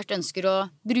kanskje etter hvert ønsker å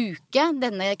bruke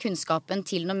denne kunnskapen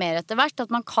til noe mer etter hvert,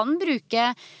 at man kan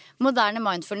bruke moderne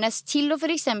mindfulness til å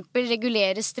for eksempel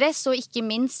regulere stress, og ikke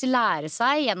minst lære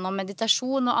seg gjennom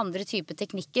meditasjon og andre typer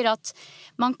teknikker, at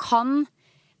man kan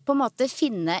på en måte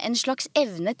finne en slags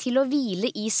evne til å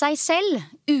hvile i seg selv,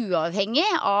 uavhengig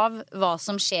av hva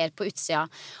som skjer på utsida.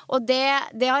 Og det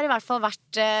har i hvert fall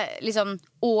vært liksom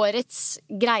årets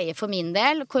greie for min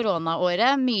del,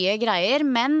 koronaåret, mye greier,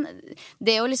 men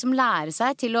det å liksom lære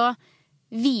seg til å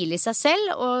hvile i seg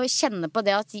selv og kjenne på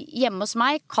det at hjemme hos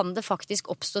meg kan det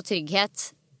faktisk oppstå trygghet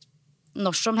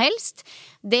når som helst,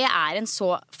 det en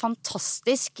så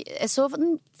fantastisk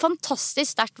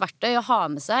sterkt verktøy å ha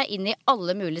med seg inn i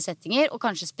alle mulige settinger, og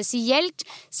kanskje spesielt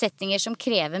settinger som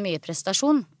krever mye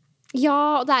prestasjon.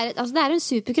 Ja, og det en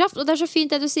superkraft, og det så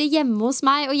fint det du sier hjemme hos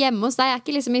meg, og hjemme hos deg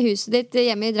ikke liksom i huset ditt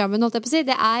hjemme i Drammen, holdt jeg på å si.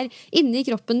 Det inne i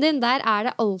kroppen din, der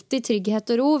det alltid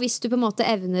trygghet og ro, hvis du på en måte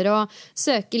evner å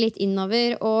søke litt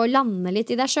innover og lande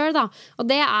litt i deg selv da.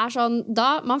 Og det sånn,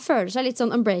 da man føler seg litt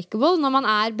sånn unbreakable når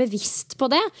man bevisst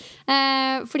på det,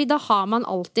 fordi da har man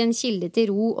alltid en kilde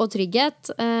til ro og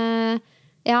trygghet,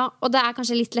 ja, og det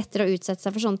kanskje litt lettere å utsette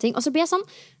seg for sånne ting. Og så blir jeg sånn,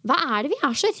 hva det vi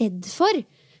så redd for?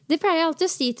 Det pleier jeg alltid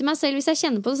å si til meg selv hvis jeg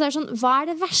kjenner på det, så det sånn, hva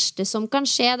det verste som kan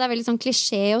skje? Det veldig sånn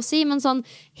klisjé å si, men sånn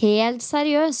helt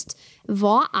seriøst,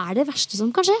 hva det verste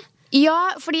som kan skje? Ja,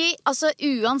 fordi altså,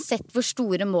 uansett hvor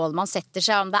store mål man setter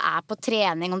seg, om det på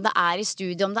trening, om det i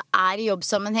studie, om det i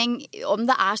jobbsammenheng, om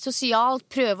det sosialt,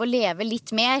 prøve å leve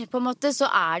litt mer, på en måte,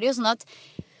 så det jo sånn at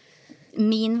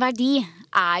min verdi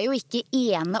jo ikke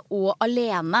ene og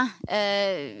alene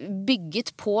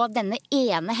bygget på denne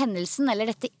ene hendelsen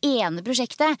eller dette ene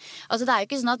prosjektet. Altså det jo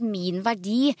ikke sånn at min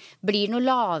verdi blir noe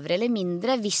lavere eller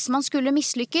mindre hvis man skulle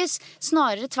mislykkes.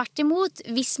 Snarere tvert imot.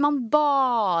 Hvis man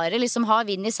bare liksom har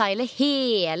vind i seilet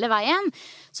hele veien,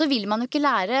 så vil man jo ikke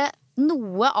lære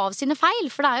noe av sine feil.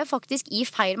 For det jo faktisk i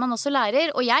feil man også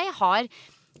lærer. Og jeg har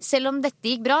selv om dette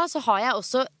gikk bra, så har jeg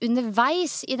også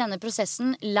underveis i denne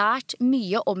prosessen lært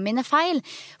mye om mine feil.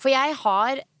 For jeg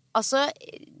har altså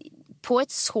på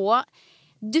et så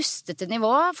dustete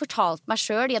nivå fortalt meg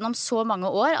selv gjennom så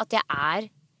mange år at jeg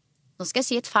nå skal jeg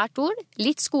si et fælt ord,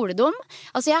 litt skoledom.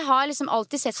 Altså jeg har liksom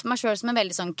alltid sett for meg selv som en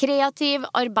veldig sånn kreativ,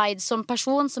 arbeidsom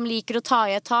person som liker å ta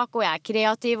i et tak, og jeg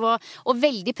kreativ og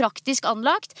veldig praktisk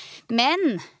anlagt.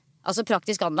 Men altså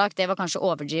praktisk anlagt, det var kanskje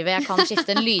overdrivet. Jeg kan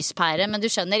skifte en lyspære, men du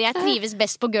skjønner, jeg trives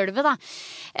best på gulvet da.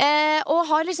 Og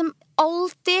har liksom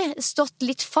alltid stått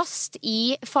litt fast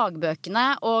i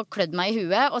fagbøkene og klødd meg i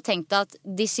huet og tenkt at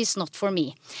this is not for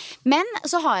me. Men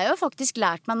så har jeg jo faktisk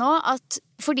lært meg nå at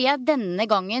fordi jeg denne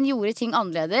gangen gjorde ting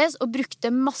annerledes og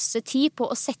brukte masse tid på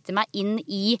å sette meg inn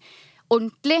i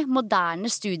ordentlig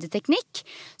moderne studieteknikk,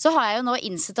 så har jeg jo nå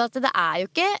innsett at det jo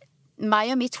ikke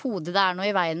meg og mitt hode det nå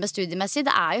i veien med studiemessig,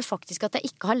 det jo faktisk at jeg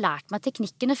ikke har lært meg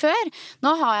teknikkene før.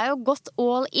 Nå har jeg jo gått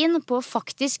all in på å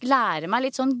faktisk lære meg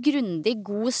litt sånn grundig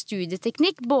god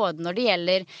studieteknikk, både når det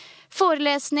gjelder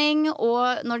forelesning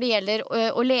og når det gjelder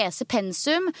å lese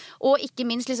pensum, og ikke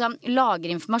minst liksom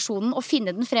lagre informasjonen og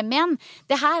finne den frem igjen.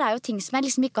 Det her jo ting som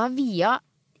jeg liksom ikke har via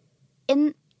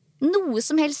noe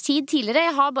som helst tid tidligere.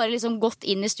 Jeg har bare liksom gått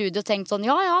inn i studio og tenkt sånn,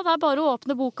 ja, det bare å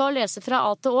åpne boka og lese fra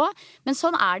A til Å, men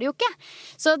sånn det jo ikke.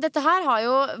 Så dette her har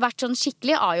jo vært sånn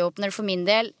skikkelig eye-opener for min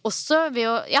del, også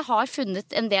ved jeg har funnet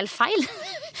en del feil,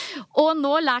 og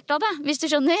nå lært av det, hvis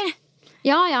du skjønner.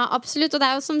 Ja, absolutt. Og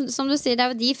det jo som du sier, det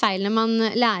jo de feilene man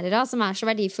lærer av som så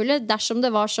verdifulle. Dersom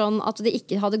det var sånn at det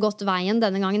ikke hadde gått veien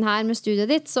denne gangen her med studiet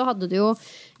ditt, så hadde du jo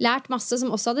lært masse som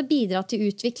også hadde bidratt til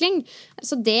utvikling.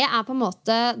 Så det på en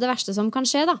måte det verste som kan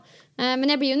skje da.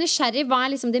 Men jeg blir jo nysgjerrig. Hva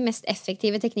liksom de mest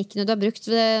effektive teknikkene du har brukt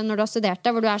når du har studert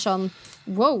det, hvor du sånn,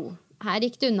 wow, her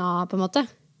gikk det unna på en måte?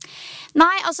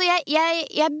 Nei, altså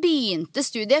jeg begynte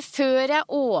studiet før jeg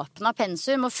åpnet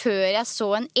pensum, og før jeg så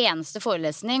en eneste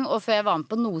forelesning, og før jeg var med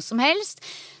på noe som helst,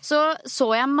 så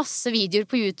jeg masse videoer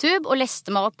på YouTube og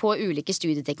leste meg opp på ulike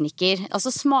studieteknikker.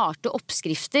 Altså smarte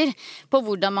oppskrifter på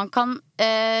hvordan man kan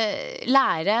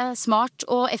lære smart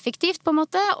og effektivt på en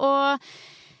måte, og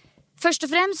først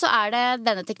og fremst så det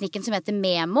denne teknikken som heter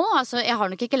Memo. Altså jeg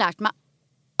har nok ikke lært meg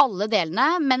alle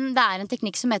delene, men det en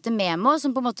teknikk som heter Memo,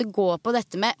 som på en måte går på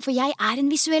dette med, for jeg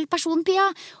en visuell person, Pia,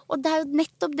 og det jo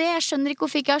nettopp det, jeg skjønner ikke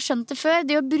hvorfor jeg ikke har skjønt det før,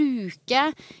 det å bruke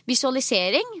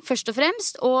visualisering, først og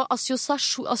fremst, og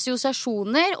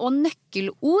assosiasjoner og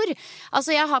nøkkelord.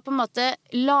 Altså jeg har på en måte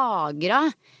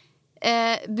lagret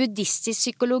buddhistisk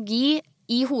psykologi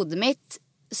i hodet mitt,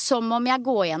 som om jeg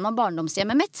går gjennom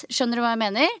barndomshjemmet mitt. Skjønner du hva jeg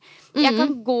mener? Jeg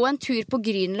kan gå en tur på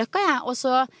Grünerløkka, og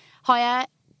så har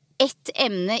jeg ett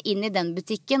emne inn i den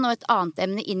butikken og et annet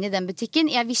emne inn i den butikken.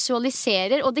 Jeg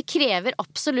visualiserer, og det krever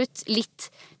absolutt litt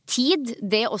tid,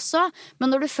 det også. Men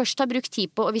når du først har brukt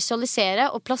tid på å visualisere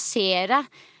og plassere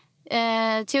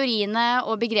teoriene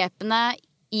og begrepene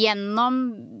gjennom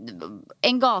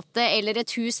en gate eller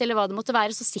et hus eller hva det måtte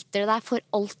være, så sitter det der for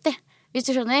alltid. Hvis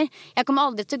du skjønner, jeg kommer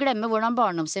aldri til å glemme hvordan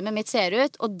barndomshjemmet mitt ser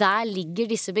ut, og der ligger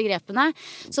disse begrepene.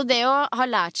 Så det å ha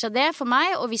lært seg det for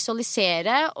meg, å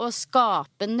visualisere og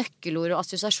skape nøkkelord og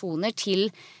assosiasjoner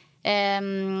til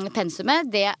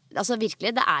pensumet, altså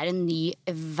virkelig, det en ny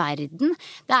verden.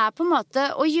 Det på en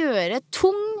måte å gjøre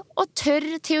tung og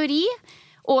tørr teori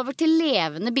over til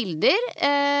levende bilder,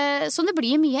 så det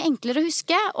blir mye enklere å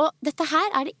huske. Og dette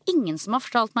her det ingen som har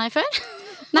fortalt meg før.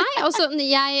 Nei, altså,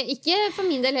 ikke for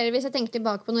min del heller. Hvis jeg tenker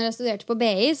tilbake på når jeg studerte på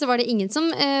BI, så var det ingen som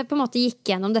på en måte gikk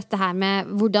gjennom dette her med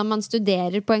hvordan man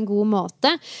studerer på en god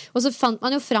måte. Og så fant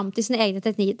man jo fram til sine egne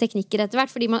teknikker etter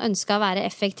hvert, fordi man ønsket å være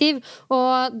effektiv.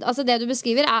 Og altså, det du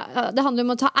beskriver, det handler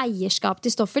om å ta eierskap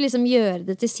til stoffet, liksom gjøre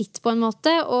det til sitt på en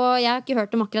måte. Og jeg har ikke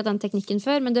hørt om akkurat den teknikken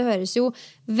før, men det høres jo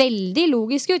veldig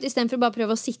logisk ut. I stedet for å bare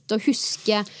prøve å sitte og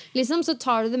huske, liksom, så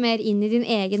tar du det mer inn i din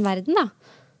egen verden da.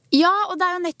 Ja, og det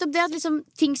jo nettopp det at liksom,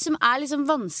 ting som liksom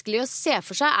vanskelig å se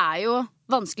for seg jo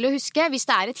vanskelig å huske. Hvis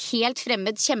det et helt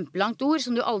fremmed, kjempelangt ord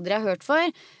som du aldri har hørt før,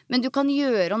 men du kan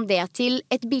gjøre om det til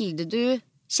et bilde du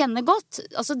kjenner godt.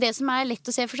 Altså det som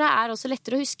lett å se for seg også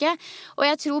lettere å huske. Og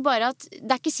jeg tror bare at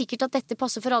det ikke sikkert at dette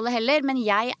passer for alle heller, men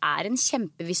jeg en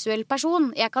kjempevisuell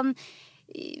person. Jeg kan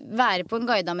være på en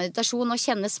guidet meditasjon og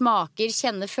kjenne smaker,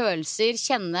 kjenne følelser,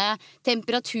 kjenne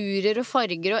temperaturer og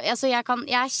farger og, altså jeg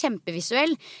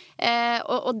kjempevisuell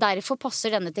og derfor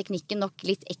passer denne teknikken nok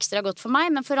litt ekstra godt for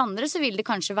meg, men for andre så vil det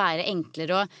kanskje være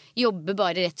enklere å jobbe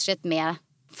bare rett og slett med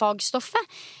fagstoffet.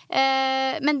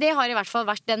 Men det har i hvert fall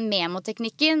vært den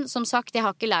memoteknikken. Som sagt, jeg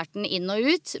har ikke lært den inn og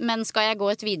ut, men skal jeg gå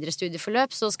et videre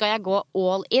studieforløp, så skal jeg gå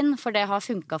all in, for det har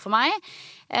funket for meg.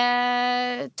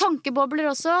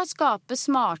 Tankebobler også, skape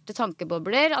smarte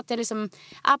tankebobler. At jeg liksom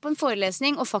på en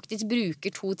forelesning og faktisk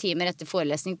bruker 2 timer etter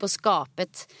forelesning på å skape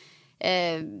et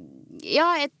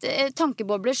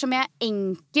tankebobler som jeg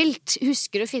enkelt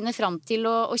husker å finne fram til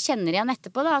og kjenner igjen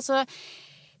etterpå da. Altså,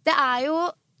 det jo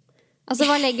Altså,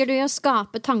 hva legger du i å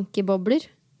skape tankebobler?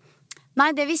 Nei,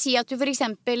 det vil si at du for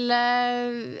eksempel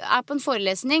på en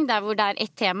forelesning der hvor det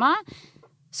ett tema,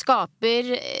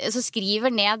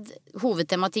 skriver ned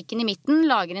hovedtematikken i midten,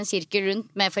 lager en sirkel rundt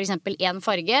med for eksempel en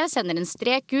farge, sender en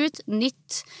strek ut,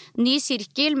 ny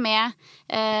sirkel med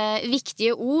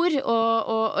viktige ord,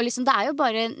 og liksom, det jo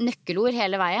bare nøkkelord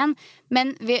hele veien,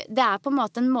 men det på en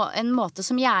måte en måte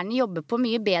som hjernen jobber på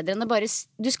mye bedre enn å bare,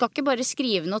 du skal ikke bare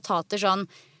skrive notater sånn,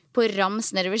 på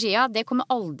rams nedover siden, det kommer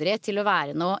aldri til å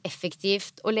være noe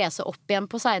effektivt å lese opp igjen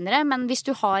på senere, men hvis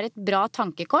du har et bra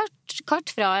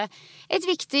tankekart fra et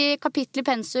viktig kapittel i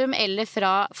pensum eller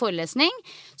fra forelesning,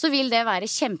 så vil det være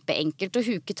kjempeenkelt å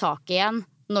huke tak igjen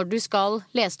når du skal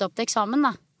lese det opp til eksamen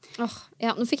da.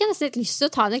 Ja, nå fikk jeg nesten litt lyst til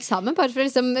å ta en eksamen bare for å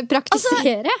liksom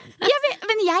praktisere.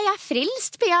 Men jeg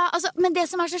frelst, Pia. Men det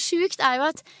som så sjukt jo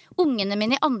at ungene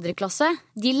mine i 2. klasse,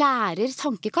 de lærer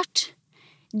tankekart.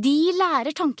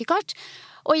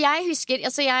 Og jeg husker,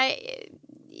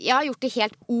 jeg har gjort det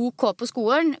helt ok på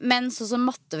skolen, men sånn som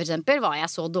matte for eksempel var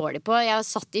jeg så dårlig på. Jeg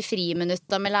satt i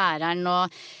friminutta med læreren og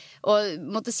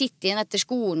måtte sitte igjen etter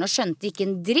skolen og skjønte ikke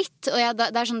en dritt. Og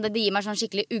det sånn, det gir meg sånn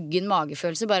skikkelig uggen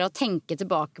magefølelse bare å tenke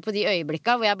tilbake på de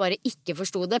øyeblikkene hvor jeg bare ikke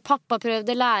forstod det. Pappa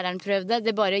prøvde, læreren prøvde,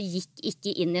 det bare gikk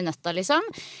ikke inn i nøtta liksom.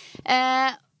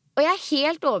 Og jeg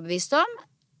helt overbevist om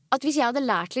at hvis jeg hadde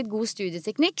lært litt god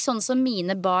studieteknikk, sånn som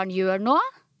mine barn gjør nå,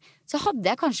 så hadde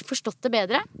jeg kanskje forstått det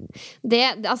bedre.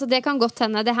 Det kan godt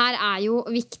hende. Det her jo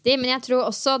viktig, men jeg tror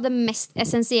også det mest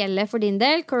essensielle for din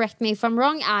del, correct me if I'm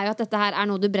wrong, jo at dette her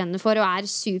noe du brenner for og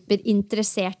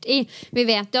superinteressert i. Vi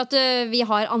vet jo at vi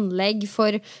har anlegg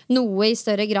for noe i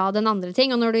større grad enn andre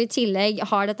ting, og når du i tillegg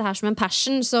har dette her som en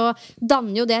passion, så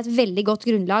danner jo det et veldig godt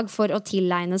grunnlag for å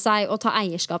tilegne seg og ta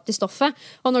eierskap til stoffet.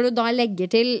 Og når du da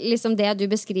legger til liksom det du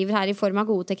beskriver her i form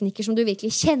av gode teknikker som du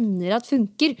virkelig kjenner at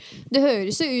funker, det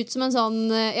høres jo ut som en sånn,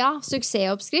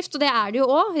 suksessoppskrift, og det det jo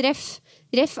også,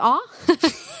 ref A.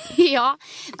 Ja,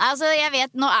 jeg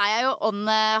vet, nå jeg jo on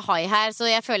high her, så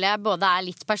jeg føler jeg både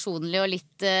litt personlig og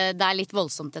litt, det litt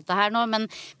voldsomt dette her nå, men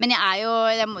jeg jo,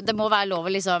 det må være lov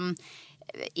å liksom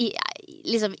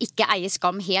ikke eie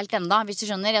skam helt enda, hvis du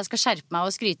skjønner. Jeg skal skjerpe meg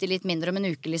og skryte litt mindre om en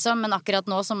uke liksom, men akkurat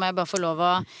nå så må jeg bare få lov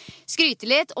å skryte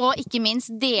litt, og ikke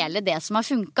minst dele det som har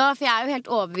funket, for jeg jo helt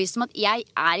overbevist om at jeg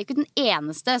ikke den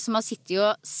eneste som har sittet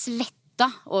og svetta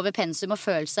over pensum og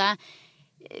følt seg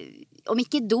om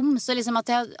ikke dum, så liksom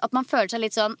at man føler seg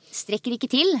litt sånn strekker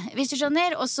ikke til, hvis du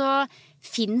skjønner. Og så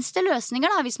finnes det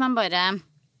løsninger da, hvis man bare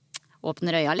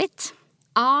åpner øya litt.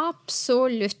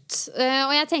 Absolutt.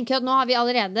 Og jeg tenker at nå har vi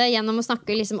allerede gjennom å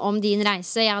snakke liksom om din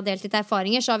reise, jeg har delt litt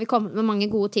erfaringer, så har vi kommet med mange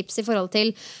gode tips i forhold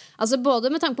til både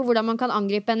med tanke på hvordan man kan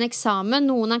angripe en eksamen.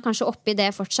 Noen kanskje oppe i det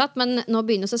fortsatt, men nå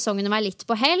begynner sesongen å være litt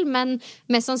på hell, men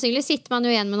mest sannsynlig sitter man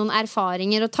jo igjen med noen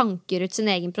erfaringer og tanker ut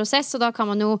sin egen prosess, og da kan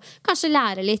man jo kanskje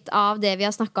lære litt av det vi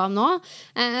har snakket om nå.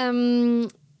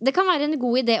 Det kan være en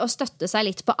god idé å støtte seg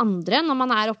litt på andre når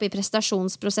man oppe i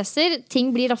prestasjonsprosesser.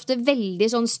 Ting blir ofte veldig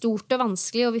sånn stort og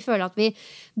vanskelig, og vi føler at vi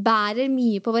bærer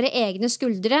mye på våre egne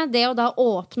skuldre. Det å da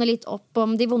åpne litt opp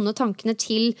om de vonde tankene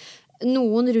til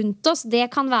noen rundt oss,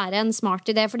 det kan være en smart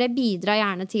idé, for det bidrar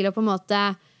gjerne til å på en måte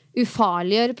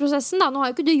ufarliggjøre prosessen. Da. Nå har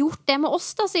jo ikke du gjort det med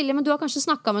oss, da, Silje, men du har kanskje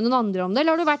snakket med noen andre om det,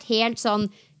 eller har du vært helt sånn,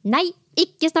 nei,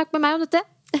 ikke snakk med meg om dette?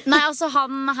 Nei,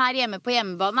 han her hjemme på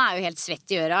hjemmebane jo helt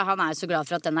svett i øra. Han jo så glad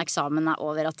for at den eksamen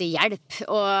over, at det hjelper.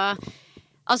 Og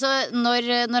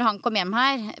når han kom hjem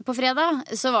her på fredag,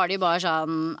 så var det jo bare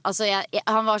sånn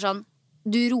han var sånn,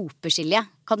 du roper, Silje.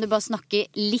 Kan du bare snakke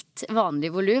litt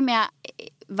vanlig volum?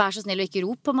 Vær så snill og ikke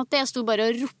rop, på en måte. Jeg sto bare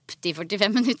og ropte i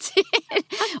 45 minutter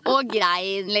og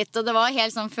grein litt, og det var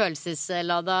helt sånn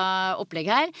følelseslada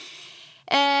opplegg her.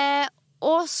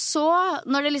 Og så,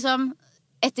 når det liksom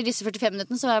etter disse 45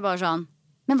 minuttene så var jeg bare sånn,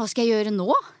 men hva skal jeg gjøre nå?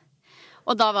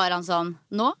 Og da var han sånn,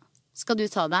 nå skal du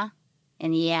ta deg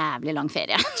en jævlig lang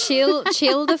ferie.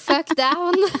 Chill the fuck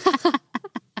down.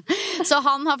 Så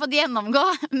han har fått gjennomgå.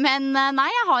 Men nei,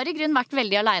 jeg har i grunn vært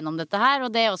veldig alene om dette her,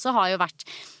 og det også har jo vært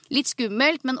litt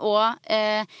skummelt, men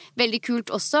også veldig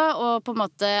kult også å på en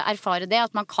måte erfare det,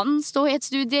 at man kan stå i et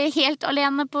studie helt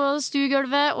alene på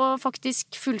stuegulvet og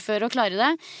faktisk fullføre og klare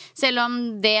det. Selv om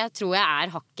det tror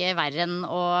jeg hakket verre enn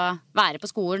å være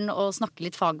på skolen og snakke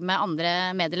litt fag med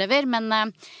andre medelever, men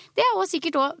det også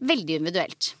sikkert også veldig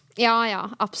individuelt. Ja,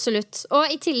 absolutt.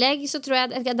 Og i tillegg så tror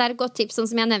jeg det et godt tips, sånn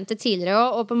som jeg nevnte tidligere,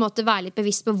 å på en måte være litt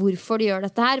bevisst på hvorfor du gjør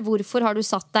dette her. Hvorfor har du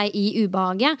satt deg i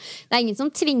ubehaget? Det ingen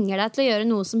som tvinger deg til å gjøre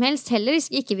noe som helst. Heller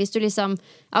ikke hvis du liksom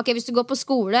hvis du går på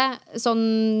skole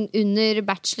sånn under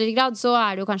bachelorgrad, så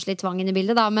det jo kanskje litt tvang inn i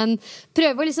bildet da, men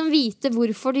prøv å liksom vite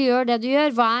hvorfor du gjør det du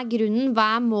gjør. Hva grunnen,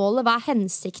 hva målet, hva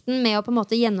hensikten med å på en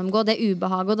måte gjennomgå det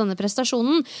ubehaget og denne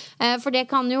prestasjonen? For det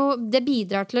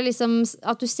bidrar til å liksom,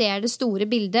 at du ser det store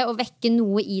bildet og vekke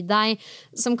noe i deg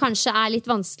som kanskje litt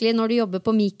vanskelig når du jobber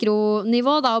på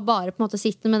mikronivå da, og bare på en måte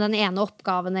sitter med den ene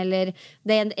oppgaven eller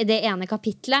det ene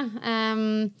kapitlet.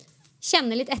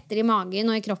 Kjenne litt etter i magen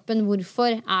og i kroppen,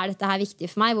 hvorfor dette her viktig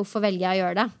for meg, hvorfor velger jeg å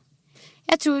gjøre det?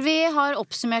 Jeg tror vi har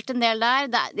oppsummert en del der.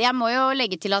 Jeg må jo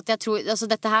legge til at jeg tror, altså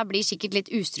dette her blir sikkert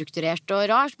litt ustrukturert og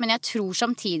rart, men jeg tror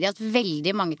samtidig at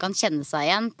veldig mange kan kjenne seg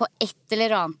igjen på et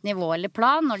eller annet nivå eller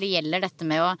plan når det gjelder dette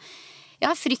med å,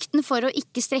 ja, frykten for å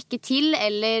ikke strekke til,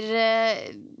 eller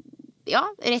ja,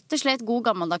 rett og slett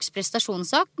god gammeldags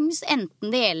prestasjonsangst,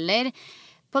 enten det gjelder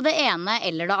på det ene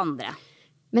eller det andre.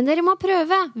 Men dere må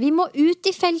prøve. Vi må ut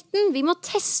i felten. Vi må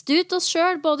teste ut oss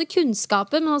selv, både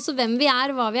kunnskapen, men også hvem vi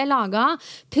er, hva vi er laget av.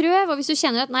 Prøv, og hvis du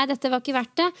kjenner at nei, dette var ikke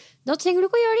verdt det, da trenger du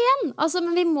ikke å gjøre det igjen. Altså,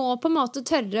 men vi må på en måte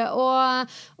tørre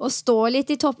å stå litt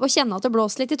i topp, og kjenne at det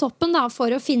blåser litt i toppen, da,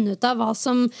 for å finne ut av hva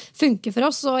som funker for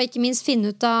oss, og ikke minst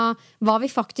finne ut av hva vi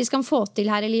faktisk kan få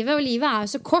til her i livet. Og livet er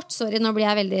jo så kort, sorry, nå blir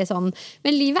jeg veldig sånn,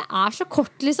 men livet er så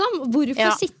kort, liksom.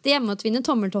 Hvorfor sitte hjemme og tvinne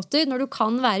tommeltotter når du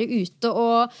kan være ute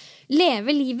og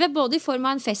leve livet, både i form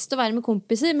av en fest og være med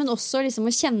kompiser, men også liksom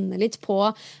å kjenne litt på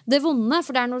det vonde,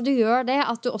 for det er når du gjør det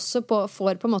at du også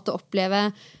får på en måte oppleve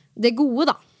det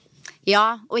gode, da.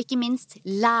 Ja, og ikke minst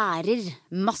lærer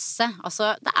masse.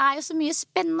 Altså, det er jo så mye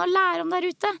spennende å lære om der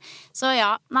ute. Så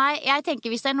ja, nei, jeg tenker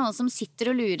hvis det er noen som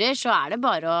sitter og lurer, så er det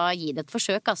bare å gi det et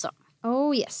forsøk, altså. Oh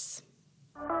yes.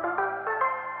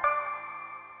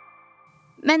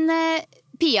 Men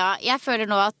Pia, jeg føler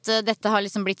nå at dette har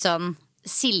liksom blitt sånn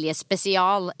Silje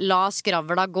spesial, la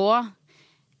skravla gå,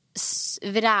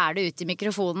 vræle ut i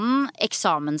mikrofonen,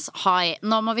 eksamenshigh.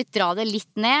 Nå må vi dra det litt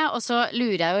ned, og så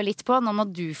lurer jeg jo litt på, nå må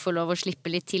du få lov å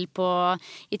slippe litt til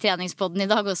i treningspodden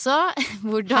i dag også.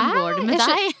 Hvordan går det med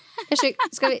deg?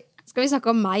 Skal vi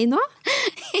snakke om meg nå?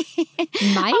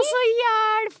 Meg? Altså,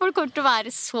 hjelp! Folk kommer til å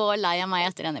være så lei av meg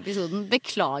etter denne episoden.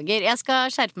 Beklager, jeg skal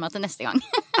skjerpe meg til neste gang.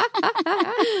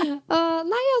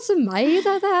 Nei, altså meg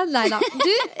da. Nei da.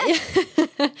 Du,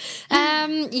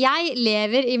 jeg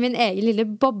lever i min egen lille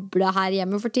boble her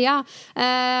hjemme for tida.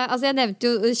 Altså, jeg nevnte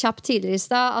jo kjapt tidligere i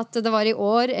sted at det var i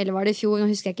år, eller var det i fjor, nå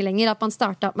husker jeg ikke lenger, at man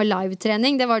startet med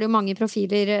live-trening. Det var det jo mange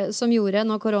profiler som gjorde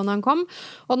når koronaen kom.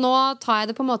 Og nå tar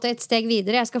jeg det på en måte et steg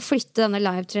videre. Jeg skal flytte denne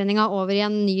live-treninga over i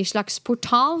en ny slags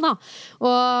portal, da.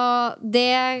 Og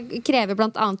det krever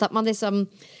blant annet at man liksom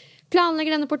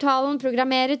planlegger denne portalen,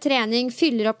 programmerer trening,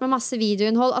 fyller opp med masse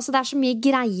videoinnhold. Altså det er så mye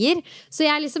greier. Så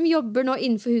jeg liksom jobber nå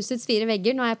innenfor husets 4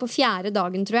 vegger. Nå er jeg på 4.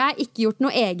 dagen, tror jeg. Ikke gjort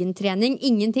noe egentrening,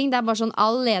 ingenting. Det er bare sånn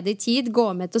all ledig tid. Gå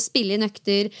med til å spille inn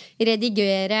økter,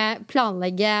 redigere,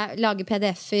 planlegge, lage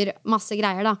PDF-er, masse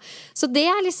greier da. Så det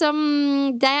er liksom,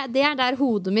 det er der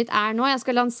hodet mitt er nå. Jeg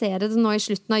skal lansere det nå i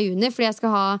slutten av juni, fordi jeg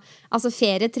skal ha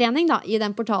ferietrening da, i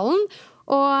den portalen.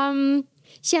 Og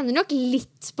kjenner nok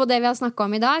litt på det vi har snakket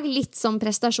om i dag. Litt som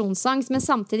prestasjonsangst, men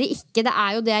samtidig ikke. Det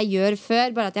er jo det jeg gjør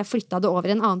før, bare at jeg flyttet det over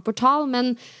i en annen portal.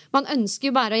 Men man ønsker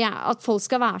jo bare at folk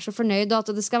skal være så fornøyd, og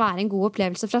at det skal være en god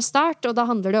opplevelse fra start. Og da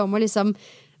handler det om å liksom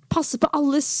passe på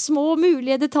alle små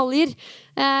mulige detaljer.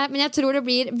 Men jeg tror det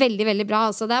blir veldig, veldig bra.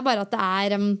 Altså, det er bare at det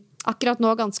er akkurat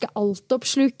nå ganske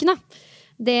altoppslukende.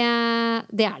 Det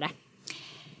er det.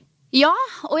 Ja,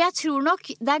 og jeg tror nok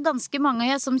det er ganske mange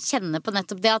som kjenner på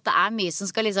nettopp det at det er mye som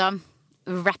skal liksom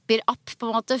wrap it up på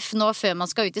en måte nå før man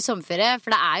skal ut i sommerferie,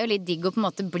 for det er jo litt digg å på en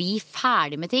måte bli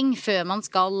ferdig med ting før man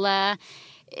skal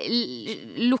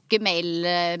lukke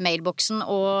mailboksen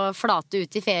og flate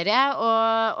ut i ferie,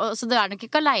 og så det er nok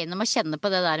ikke alene om å kjenne på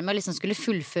det der med å liksom skulle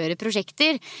fullføre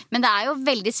prosjekter, men det er jo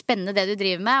veldig spennende det du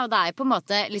driver med, og det er jo på en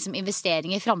måte liksom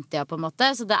investering i fremtiden på en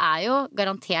måte, så det er jo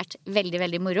garantert veldig,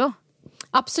 veldig moro.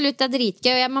 Absolutt, det er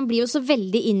dritgøy, og man blir jo så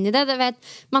veldig inn i det.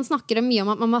 Man snakker mye om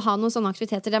at man må ha noen sånne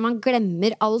aktiviteter der man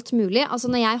glemmer alt mulig. Altså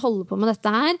når jeg holder på med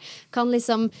dette her, kan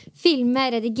liksom filme,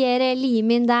 redigere,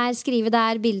 lime inn der, skrive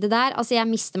der, bilde der. Altså jeg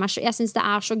mister meg, jeg synes det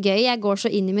er så gøy, jeg går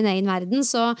så inn i min egen verden,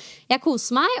 så jeg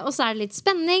koser meg, og så er det litt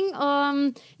spenning,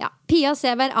 og ja, Pia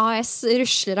Seberg AS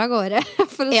rusler av gårde,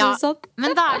 for å si det sånn.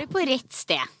 Men da er du på rett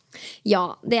sted. Ja,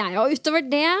 det er jeg, og utover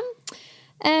det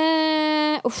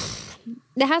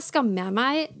det her skammer jeg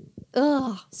meg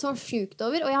så sjukt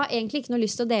over, og jeg har egentlig ikke noe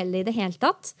lyst til å dele det i det hele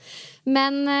tatt,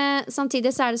 men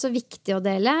samtidig så er det så viktig å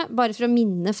dele, bare for å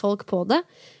minne folk på det.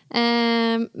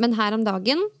 Men her om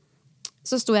dagen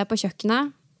så sto jeg på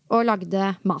kjøkkenet og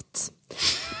lagde mat.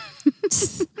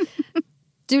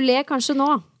 Du ler kanskje nå.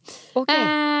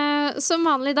 Okay. Som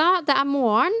vanlig da, det er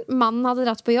morgen, mannen hadde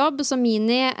dratt på jobb, så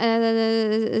Mini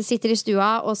sitter i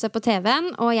stua og ser på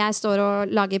TV-en, og jeg står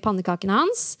og lager pannekakene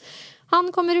hans. Han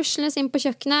kommer ruslende inn på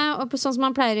kjøkkenet, og sånn som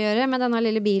han pleier å gjøre med denne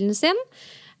lille bilen sin,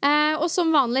 og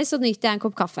som vanlig så nyter jeg en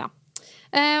kopp kaffe.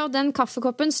 Og den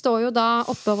kaffekoppen står jo da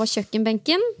oppe over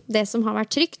kjøkkenbenken, det som har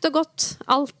vært trygt og godt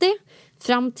alltid,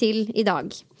 fram til i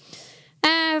dag.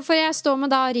 For jeg står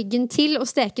med da ryggen til og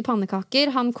steker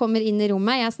pannekaker. Han kommer inn i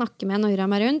rommet, jeg snakker med en og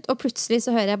hører meg rundt, og plutselig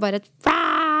så hører jeg bare et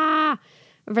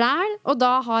vlæl, og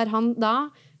da har han da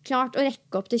klart å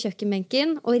rekke opp til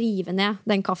kjøkkenbenken og rive ned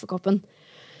den kaffekoppen.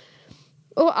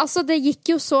 Og altså, det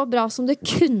gikk jo så bra som det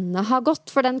kunne ha gått,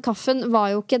 for den kaffen var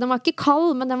jo ikke, den var ikke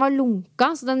kald, men den var lunka,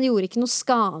 så den gjorde ikke noe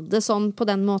skade sånn på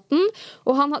den måten.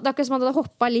 Og det er akkurat som han hadde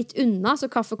hoppet litt unna, så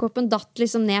kaffekoppen datt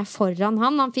liksom ned foran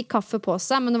han. Han fikk kaffe på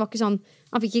seg, men det var ikke sånn,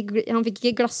 han fikk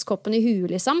ikke glasskoppen i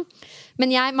huet liksom.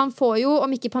 Men man får jo,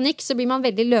 om ikke panikk, så blir man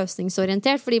veldig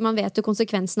løsningsorientert, fordi man vet jo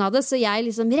konsekvensen av det. Så jeg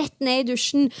liksom rett ned i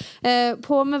dusjen,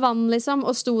 på med vann liksom,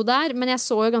 og sto der. Men jeg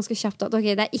så jo ganske kjapt at ok,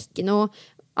 det er ikke noe,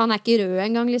 han er ikke rød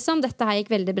engang liksom. Dette her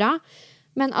gikk veldig bra.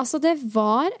 Men altså, det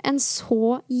var en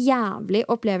så jævlig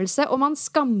opplevelse, og man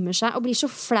skammer seg og blir så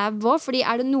flau også, fordi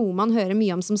er det noe man hører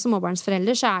mye om som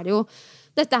småbarnsforelder, så er det jo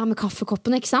dette her med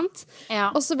kaffekoppen, ikke sant? Ja.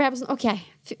 Og så ble jeg sånn, ok,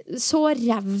 så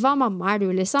ræva mamma er du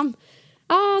liksom.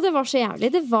 Det var så jævlig,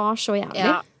 det var så jævlig.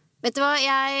 Ja. Vet du hva,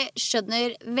 jeg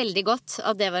skjønner veldig godt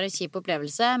at det var en kjip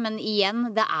opplevelse, men igjen,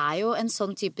 det er jo en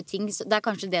sånn type ting, det er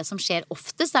kanskje det som skjer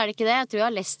oftest, er det ikke det? Jeg tror jeg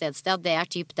har lest et sted at det er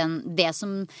typ det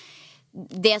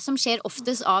som skjer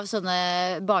oftest av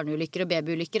sånne barneulykker og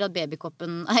babyulykker,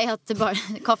 at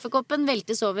kaffekoppen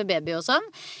veltes over baby og sånn,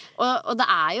 og det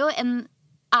er jo en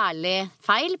ærlig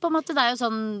feil på en måte, det er jo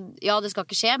sånn, ja det skal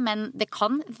ikke skje, men det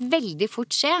kan veldig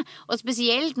fort skje, og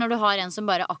spesielt når du har en som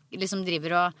bare liksom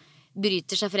driver og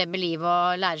bryter seg frem i livet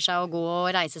og lærer seg å gå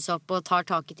og reise seg opp og tar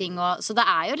tak i ting så det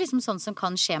er jo liksom sånn som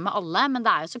kan skje med alle, men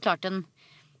det er jo så klart en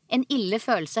ille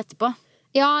følelse etterpå.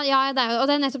 Ja, det er jo, og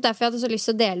det er nettopp derfor jeg hadde så lyst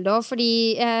til å dele det også,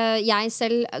 fordi jeg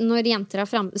selv, når jenter har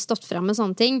stått frem med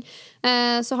sånne ting,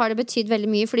 så har det betydd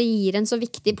veldig mye, for det gir en så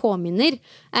viktig påminner,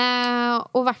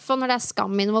 og i hvert fall når det er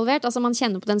skam involvert, altså man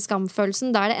kjenner på den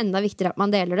skamfølelsen, da er det enda viktigere at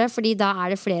man deler det, fordi da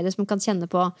er det flere som kan kjenne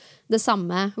på det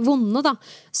samme vonde da.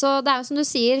 Så det er jo som du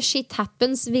sier, shit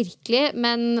happens virkelig,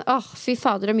 men fy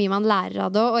fader, det er mye man lærer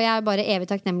av det, og jeg er bare evig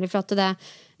takknemlig for at det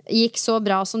gikk så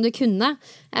bra som det kunne.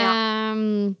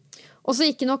 Og så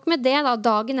ikke nok med det da,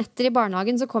 dagen etter i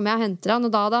barnehagen så kom jeg og hentet han,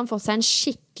 og da hadde han fått seg en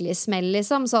skikkelig smell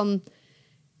liksom, sånn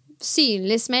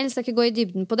synlig smell, skal ikke gå i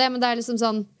dybden på det, men det er liksom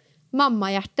sånn,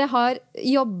 mammahjertet har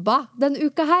jobbet den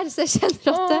uka her, så jeg kjenner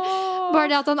at det, bare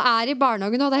det at han er i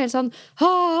barnehagen, og det er helt sånn,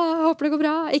 jeg håper det går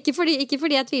bra, ikke fordi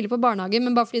jeg tviler på barnehagen,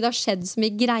 men bare fordi det har skjedd så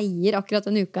mye greier akkurat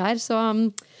den uka her, så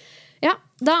ja,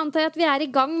 da antar jeg at vi er i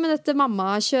gang med dette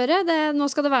mammakjøret. Nå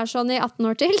skal det være sånn i 18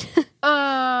 år til.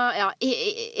 Ja,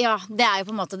 det er jo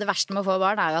på en måte det verste med å få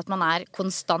barn, er jo at man er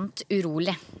konstant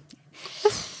urolig.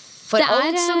 For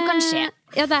alt som kan skje.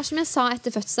 Ja, det er som jeg sa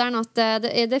etter fødselen, at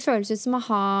det føles ut som å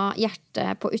ha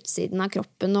hjertet på utsiden av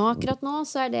kroppen. Og akkurat nå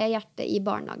så er det hjertet i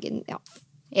barnehagen,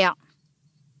 ja.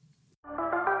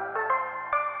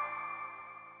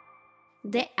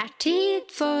 Det er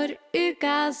tid for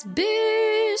ukas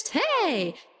boost.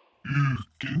 Hei!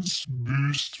 Ukens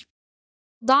boost.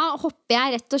 Da hopper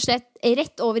jeg rett og slett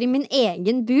rett over i min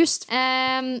egen boost.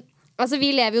 Altså, vi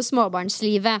lever jo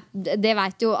småbarnslivet. Det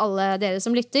vet jo alle dere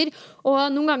som lytter. Og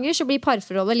noen ganger så blir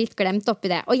parforholdet litt glemt oppi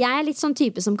det. Og jeg er litt sånn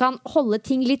type som kan holde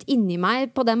ting litt inni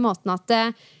meg på den måten at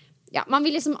man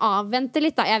vil liksom avvente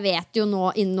litt da. Jeg vet jo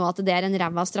nå at det er en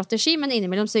ræva strategi, men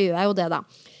innimellom så gjør jeg jo det da.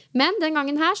 Men den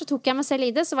gangen her så tok jeg meg selv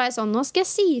i det. Så var jeg sånn, nå skal jeg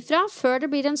si ifra før det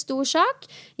blir en stor sak.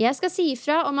 Jeg skal si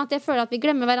ifra om at jeg føler at vi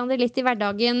glemmer hverandre litt i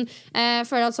hverdagen,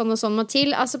 føler at sånn og sånn må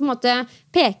til. Altså på en måte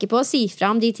peke på og si ifra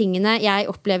om de tingene jeg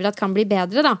opplever at kan bli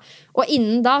bedre da. Og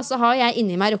innen da så har jeg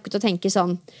inni meg rukket å tenke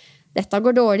sånn, dette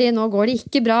går dårlig, nå går det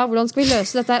ikke bra, hvordan skal vi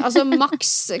løse dette her? Altså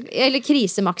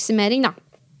krisemaksimering da.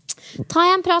 Tar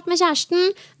jeg en prat med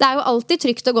kjæresten. Det er jo alltid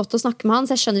trygt og godt å snakke med han,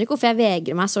 så jeg skjønner ikke hvorfor jeg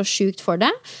vegrer meg så sjukt for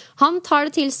det. Han tar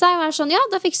det til seg og er sånn, ja,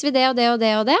 da fikser vi det og det og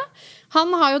det og det.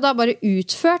 Han har jo da bare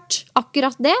utført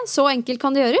akkurat det. Så enkelt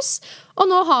kan det gjøres. Og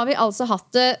nå har vi altså hatt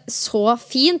det så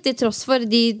fint, i tross for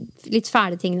de litt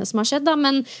fæle tingene som har skjedd da.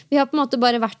 Men vi har på en måte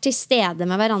bare vært til stede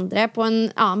med hverandre på en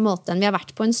annen måte enn vi har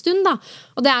vært på en stund da.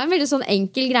 Og det er jo en veldig sånn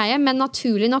enkel greie, men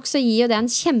naturlig nok så gir jo det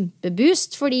en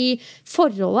kjempeboost, fordi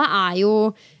forholdet er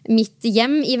jo mitt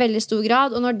hjem i veldig stor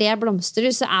grad, og når det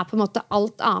blomstrer så er på en måte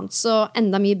alt annet så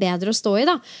enda mye bedre å stå i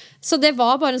da. Så det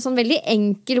var bare en sånn veldig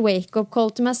enkel wake-up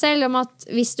call til meg selv, om at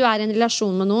hvis du er i en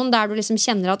relasjon med noen der du liksom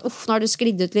kjenner at nå har du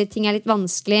sklidd ut litt, ting er litt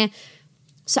vanskelig,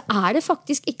 så er det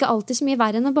faktisk ikke alltid så mye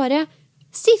verre enn å bare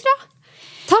si fra.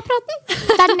 Ta praten.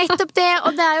 Det er nettopp det,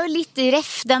 og det er jo litt ref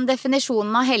den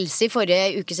definisjonen av helse i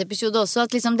forrige ukes episode også,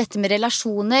 at liksom dette med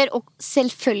relasjoner, og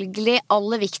selvfølgelig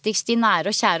aller viktigst de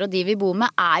nære og kjære og de vi bor med,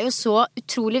 er jo så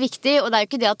utrolig viktig, og det er jo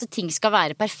ikke det at ting skal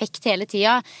være perfekt hele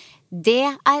tiden. Det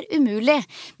er umulig,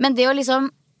 men det å liksom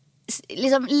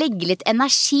legge litt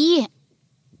energi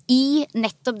i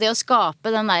nettopp det å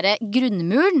skape den der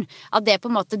grunnmuren, at det på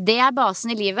en måte, det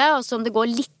basen i livet, og så om det går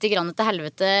litt grann til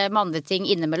helvete med andre ting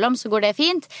innimellom, så går det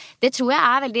fint. Det tror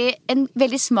jeg en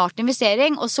veldig smart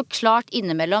investering, og så klart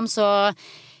innimellom så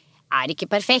det ikke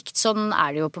perfekt, sånn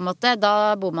det jo på en måte,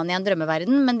 da bor man i en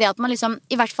drømmeverden, men det at man liksom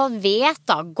i hvert fall vet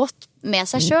da, godt med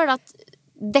seg selv, at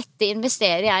dette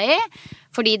investerer jeg i,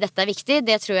 fordi dette viktig,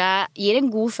 det tror jeg gir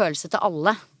en god følelse til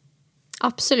alle.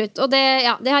 Absolutt, og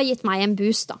det har gitt meg en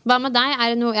boost da. Hva med deg?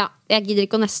 Det noe, jeg gidder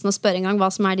ikke nesten å spørre en gang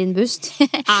hva som din boost. Det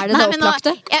Nei, det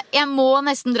opplagte? Jeg må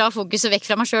nesten dra fokuset vekk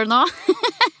fra meg selv nå.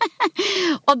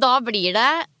 Og da blir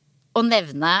det å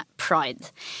nevne Pride.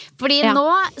 Fordi nå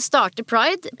starter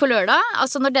Pride på lørdag.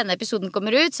 Altså når denne episoden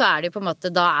kommer ut, så det jo på en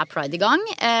måte, da Pride i gang.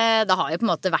 Det har jo på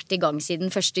en måte vært i gang siden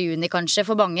 1. juni kanskje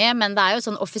for mange, men det jo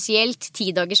sånn offisielt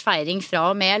 10 dagers feiring fra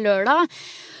og med lørdag.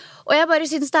 Og jeg bare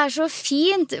synes det så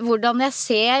fint hvordan jeg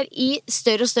ser i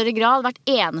større og større grad hvert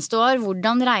eneste år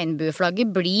hvordan regnbueflagget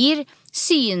blir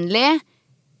synlig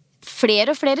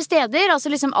flere og flere steder. Altså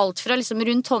liksom alt fra liksom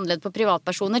rundt håndledd på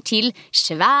privatpersoner til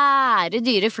svære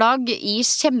dyre flagg i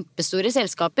kjempestore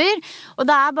selskaper. Og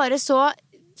det bare så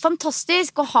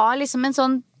fantastisk å ha liksom en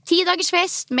sånn 10 dagers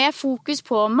fest med fokus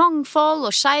på mangfold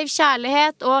og skeiv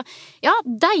kjærlighet og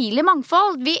deilig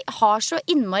mangfold. Vi har så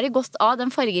innmari godt av den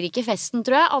fargerike festen,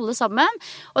 tror jeg, alle sammen.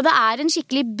 Og det en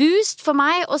skikkelig boost for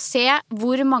meg å se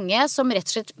hvor mange som rett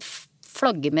og slett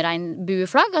flagger med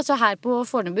regnbueflagg. Altså her på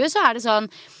Fornebu så det sånn,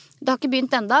 det har ikke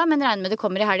begynt enda, men regner med det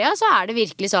kommer i helga, så det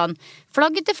virkelig sånn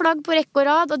flagg etter flagg på rekke og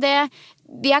rad, og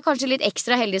vi kanskje litt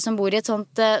ekstra heldige som bor i et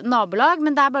sånt nabolag,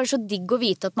 men det bare så digg å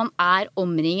vite at man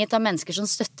omringet av mennesker som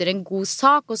støtter en god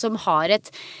sak, og som har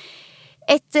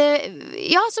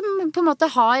som på en måte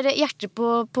har hjertet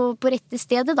på rette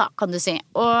stedet da, kan du si.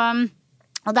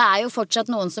 Og det jo fortsatt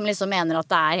noen som liksom mener at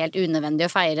det helt unødvendig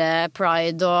å feire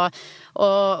Pride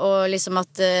og liksom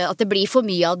at det blir for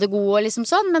mye av det gode og liksom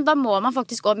sånn, men da må man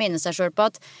faktisk også minne seg selv på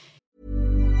at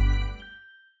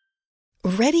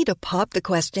Ready to pop the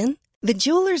question? The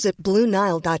jewelers at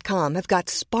BlueNile.com have got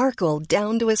sparkle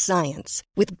down to a science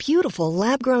with beautiful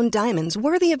lab-grown diamonds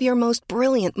worthy of your most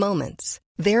brilliant moments.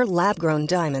 Their lab-grown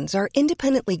diamonds are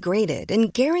independently graded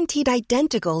and guaranteed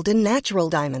identical to natural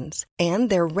diamonds. And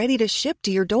they're ready to ship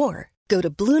to your door. Go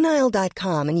to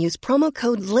BlueNile.com and use promo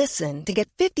code LISTEN to get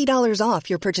 $50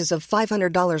 off your purchase of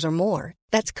 $500 or more.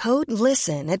 That's code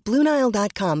LISTEN at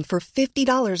BlueNile.com for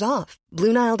 $50 off.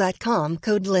 BlueNile.com,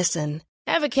 code LISTEN.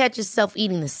 Ever catch yourself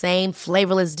eating the same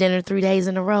flavorless dinner 3 days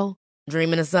in a row?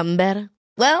 Dreaming of something better?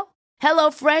 Well,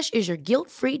 HelloFresh is your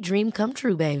guilt-free dream come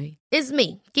true, baby. It's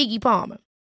me, Keke Palmer.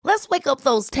 Let's wake up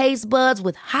those taste buds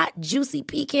with hot, juicy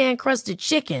pecan-crusted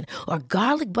chicken or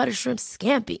garlic butter shrimp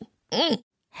scampi.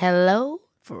 Hello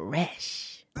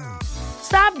Fresh.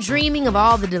 Stop dreaming of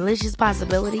all the delicious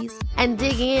possibilities and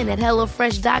dig in at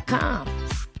HelloFresh.com.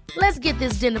 Let's get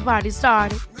this dinner party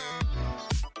started.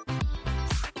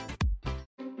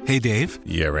 Hey, Dave.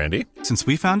 Yeah, Randy. Since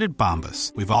we founded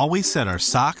Bombas, we've always said our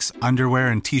socks, underwear,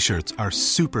 and T-shirts are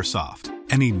super soft.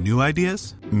 Any new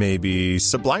ideas? Maybe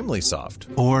sublimely soft.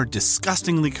 Or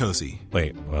disgustingly cozy.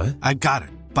 Wait, what? I got it.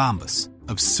 Bombas.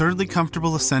 Absurdly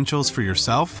comfortable essentials for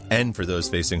yourself and for those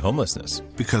facing homelessness.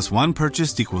 Because one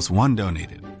purchased equals one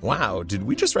donated. Wow, did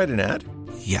we just write an ad?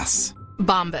 Yes.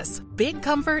 Bombas. Big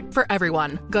comfort for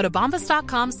everyone. Go to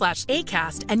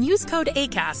bombas.com/ACAST and use code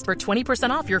ACAST for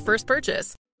 20% off your first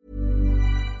purchase.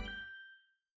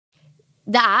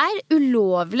 Det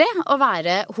ulovlig å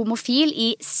være homofil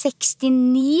i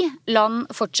 69 land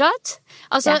fortsatt.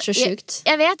 Altså, det så sjukt.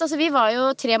 Jeg vet, altså vi var jo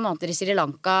 3 måneder i Sri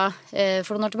Lanka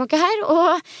for noen år tilbake her,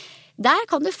 og der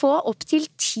kan du få opp til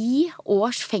 10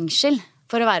 års fengsel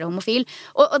for å være homofil.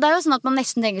 Og det jo sånn at man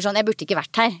nesten tenker sånn, jeg burde ikke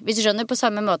vært her. Hvis du skjønner, på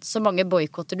samme måte som mange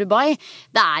boykotter Dubai.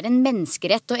 Det en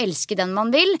menneskerett å elske den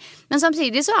man vil. Men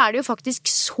samtidig så det jo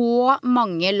faktisk så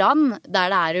mange land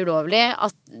der det ulovlig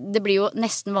at det blir jo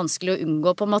nesten vanskelig å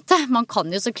unngå på en måte. Man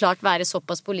kan jo så klart være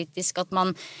såpass politisk at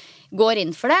man går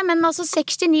inn for det. Men altså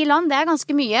 69 land, det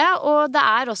ganske mye. Og det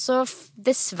også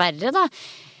dessverre da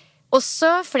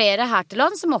også flere her til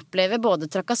land som opplever både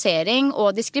trakassering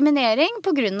og diskriminering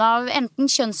på grunn av enten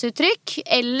kjønnsuttrykk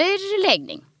eller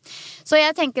legning. Så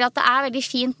jeg tenker at det veldig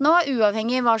fint nå,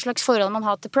 uavhengig hva slags forhold man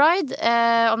har til Pride,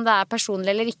 om det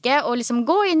personlig eller ikke, å liksom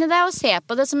gå inn i det og se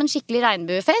på det som en skikkelig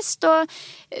regnbuefest,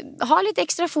 og ha litt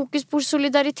ekstra fokus på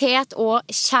solidaritet og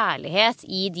kjærlighet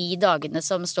i de dagene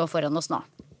som står foran oss nå.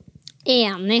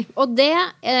 Enig. Og det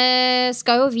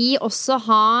skal jo vi også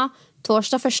ha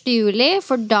torsdag 1. juli,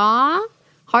 for da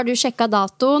har du sjekket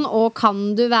datoen, og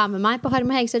kan du være med meg på Harm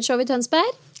og Hegseth show i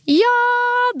Tønsberg? Ja,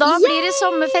 da blir det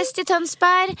sommerfest i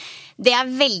Tønsberg. Det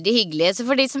er veldig hyggelig. Så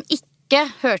for de som ikke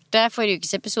hørte forrige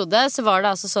ukes episode, så var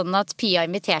det altså sånn at Pia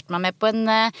inviterte meg med på en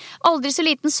aldri så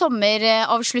liten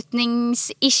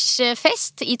sommeravslutnings-ish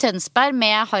fest i Tønsberg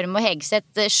med Harm og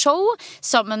Hegseth show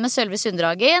sammen med Sølve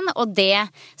Sunddragen, og det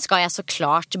skal jeg så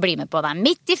klart bli med på. Det er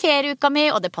midt i ferieuka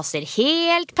mi, og det passer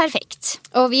helt perfekt.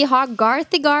 Og vi har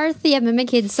Garth hjemme med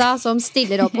kidsa som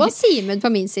stiller opp, og Simen på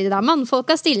min side da,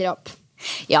 mannfolka stiller opp.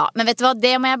 Ja, men vet du hva,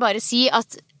 det må jeg bare si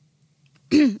at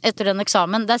etter den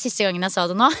eksamen, det er siste gangen jeg sa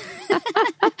det nå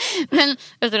men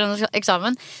etter den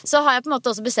eksamen så har jeg på en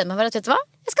måte også bestemt meg for at, vet du hva,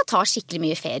 jeg skal ta skikkelig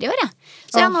mye ferie i år, jeg.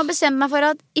 Så jeg har nå bestemt meg for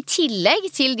at i tillegg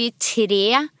til de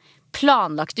 3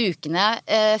 planlagte ukene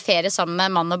ferie sammen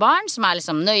med mann og barn, som er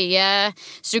liksom nøye,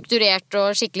 strukturert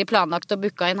og skikkelig planlagt og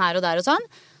booka inn her og der og sånn,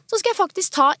 så skal jeg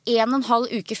faktisk ta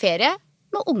 1,5 uke ferie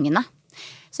med ungene.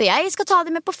 Så jeg skal ta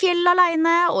dem med på fjell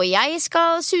alene, og jeg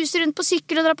skal suse rundt på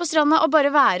sykkel og dra på stranda og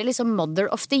bare være liksom mother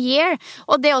of the year.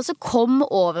 Og det også kom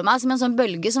over meg som en sånn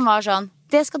bølge som var sånn,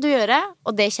 det skal du gjøre,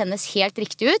 og det kjennes helt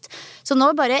riktig ut. Så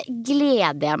nå bare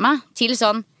gleder jeg meg til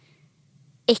sånn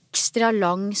ekstra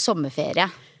lang sommerferie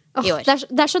i år.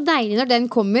 Det er så deilig når den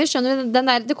kommer, skjønner du?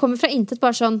 Det kommer fra intet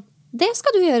bare sånn, det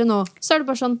skal du gjøre nå. Så er det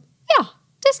bare sånn, ja,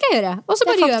 det skal jeg gjøre. Og så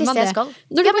bare gjør man det.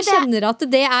 Når du bare kjenner at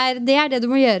det er det du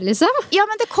må gjøre, liksom. Ja,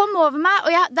 men det kom over meg,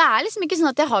 og det er liksom ikke sånn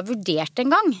at jeg har vurdert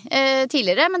en gang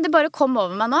tidligere, men det bare kom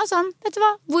over meg nå, sånn, vet du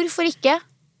hva, hvorfor ikke?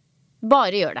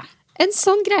 Bare gjør det. En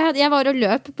sånn greie hadde jeg var og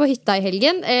løp på hytta i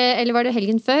helgen, eller var det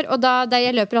helgen før, og der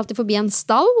jeg løper alltid forbi en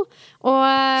stall,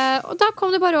 og da kom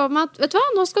det bare over meg at, vet du hva,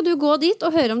 nå skal du gå dit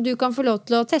og høre om du kan få lov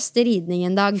til å teste ridning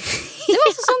en dag. Det var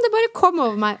altså sånn, det bare kom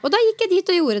over meg, og da gikk jeg dit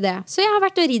og gjorde det. Så jeg har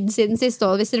vært og ridd siden siste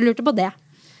år, hvis dere lurte på det.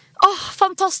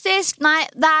 Fantastisk. Nei,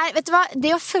 vet du hva,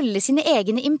 det å følge sine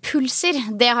egne impulser,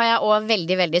 det har jeg også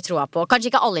veldig, veldig troa på. Kanskje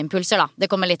ikke alle impulser da, det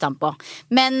kommer litt an på.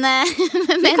 Men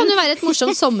det kan jo være et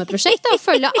morsomt sommerprosjekt da, å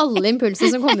følge alle impulser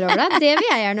som kommer over deg. Det vil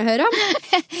jeg gjerne høre om.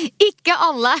 Ikke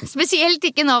alle, spesielt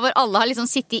ikke nå hvor alle har liksom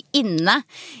sittet inne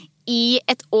i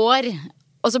et år,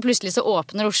 og så plutselig så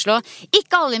åpner Oslo.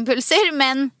 Ikke alle impulser,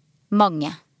 men mange.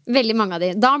 Veldig mange av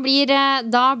de. Da blir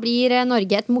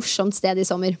Norge et morsomt sted i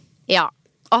sommer. Ja.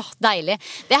 Deilig.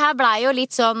 Det her ble jo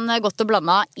litt sånn godt og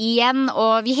blanda igjen,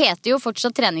 og vi heter jo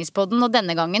fortsatt Treningspodden, og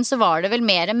denne gangen så var det vel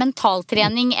mer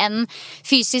mentaltrening enn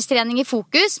fysisk trening i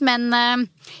fokus, men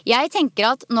jeg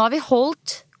tenker at nå har vi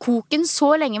holdt koken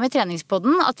så lenge med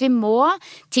Treningspodden at vi må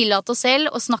tillate oss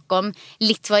selv å snakke om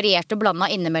litt variert og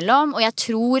blanda innimellom, og jeg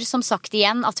tror som sagt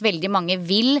igjen at veldig mange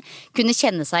vil kunne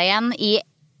kjenne seg igjen i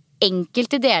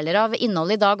enkelte deler av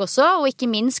innholdet i dag også, og ikke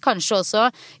minst kanskje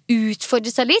også utfordre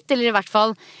seg litt, eller i hvert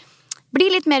fall bli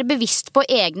litt mer bevisst på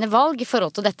egne valg i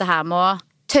forhold til dette her med å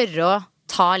tørre å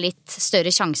ta litt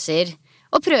større sjanser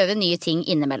og prøve nye ting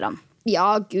innimellom.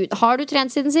 Ja, Gud. Har du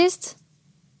trent siden sist?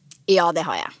 Ja, det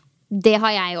har jeg. Det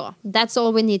har jeg også. That's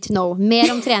all we need to know. Mer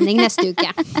om trening neste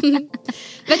uke.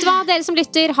 Vet du hva, dere som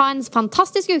lytter, ha en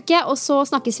fantastisk uke, og så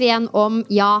snakkes vi igjen om,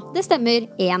 ja, det stemmer,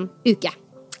 1 uke.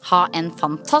 Ha en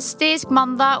fantastisk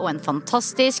mandag og en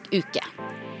fantastisk uke.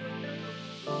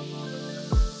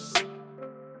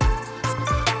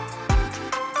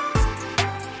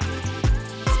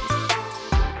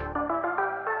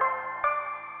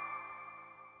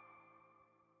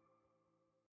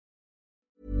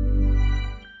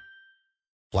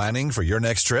 Planning for your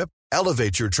next trip?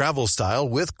 Elevate your travel style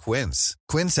with Quince.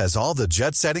 Quince has all the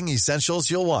jet-setting essentials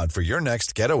you'll want for your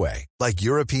next getaway, like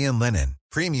European linen,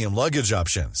 premium luggage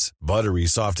options, buttery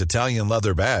soft Italian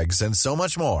leather bags, and so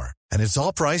much more. And it's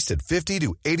all priced at 50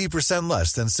 to 80%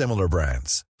 less than similar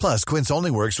brands. Plus, Quince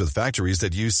only works with factories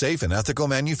that use safe and ethical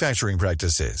manufacturing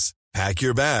practices. Pack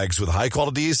your bags with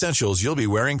high-quality essentials you'll be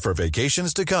wearing for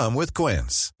vacations to come with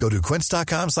Quince. Go to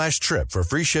quince.com/trip for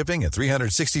free shipping and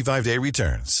 365-day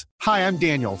returns. Hi, I'm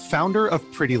Daniel, founder of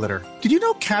Pretty Litter. Did you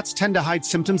know cats tend to hide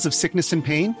symptoms of sickness and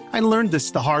pain? I learned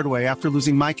this the hard way after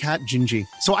losing my cat, Gingy.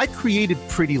 So I created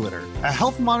Pretty Litter, a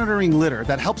health monitoring litter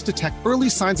that helps detect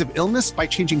early signs of illness by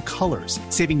changing colors,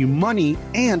 saving you money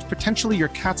and potentially your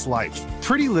cat's life.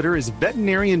 Pretty Litter is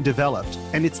veterinarian developed,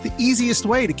 and it's the easiest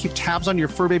way to keep tabs on your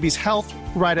fur baby's health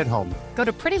right at home. Go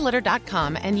to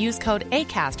prettylitter.com and use code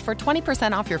ACAST for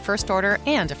 20% off your first order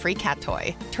and a free cat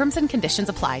toy. Terms and conditions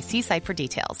apply. See site for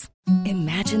details.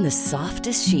 Imagine the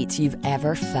softest sheets you've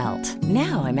ever felt.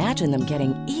 Now imagine them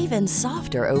getting even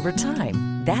softer over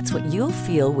time. That's what you'll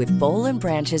feel with Boll &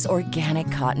 Branch's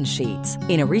organic cotton sheets.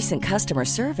 In a recent customer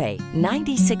survey,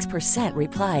 96%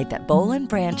 replied that Boll &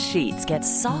 Branch sheets get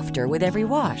softer with every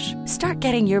wash. Start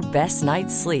getting your best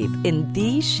night's sleep in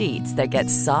these sheets that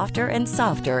get softer and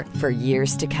softer for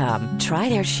years to come. Try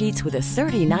their sheets with a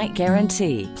 30-night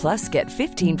guarantee. Plus, get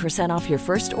 15% off your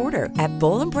first order at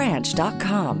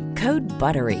bollandbranch.com. Code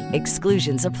BUTTERY.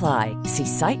 Exclusions apply. See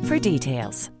site for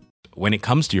details. When it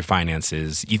comes to your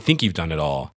finances, you think you've done it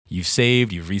all. You've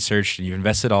saved, you've researched, and you've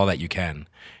invested all that you can.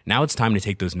 Now it's time to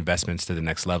take those investments to the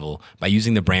next level by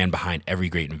using the brand behind every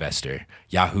great investor,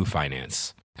 Yahoo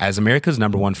Finance. As America's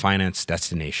 #1 finance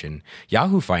destination,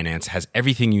 Yahoo Finance has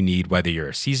everything you need, whether you're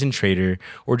a seasoned trader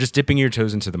or just dipping your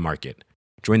toes into the market.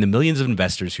 Join the millions of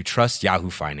investors who trust Yahoo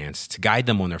Finance to guide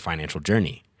them on their financial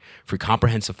journey. For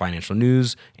comprehensive financial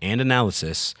news and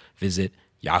analysis, visit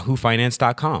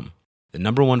yahoofinance.com. The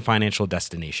 #1 financial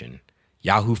destination,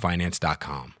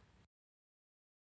 yahoofinance.com.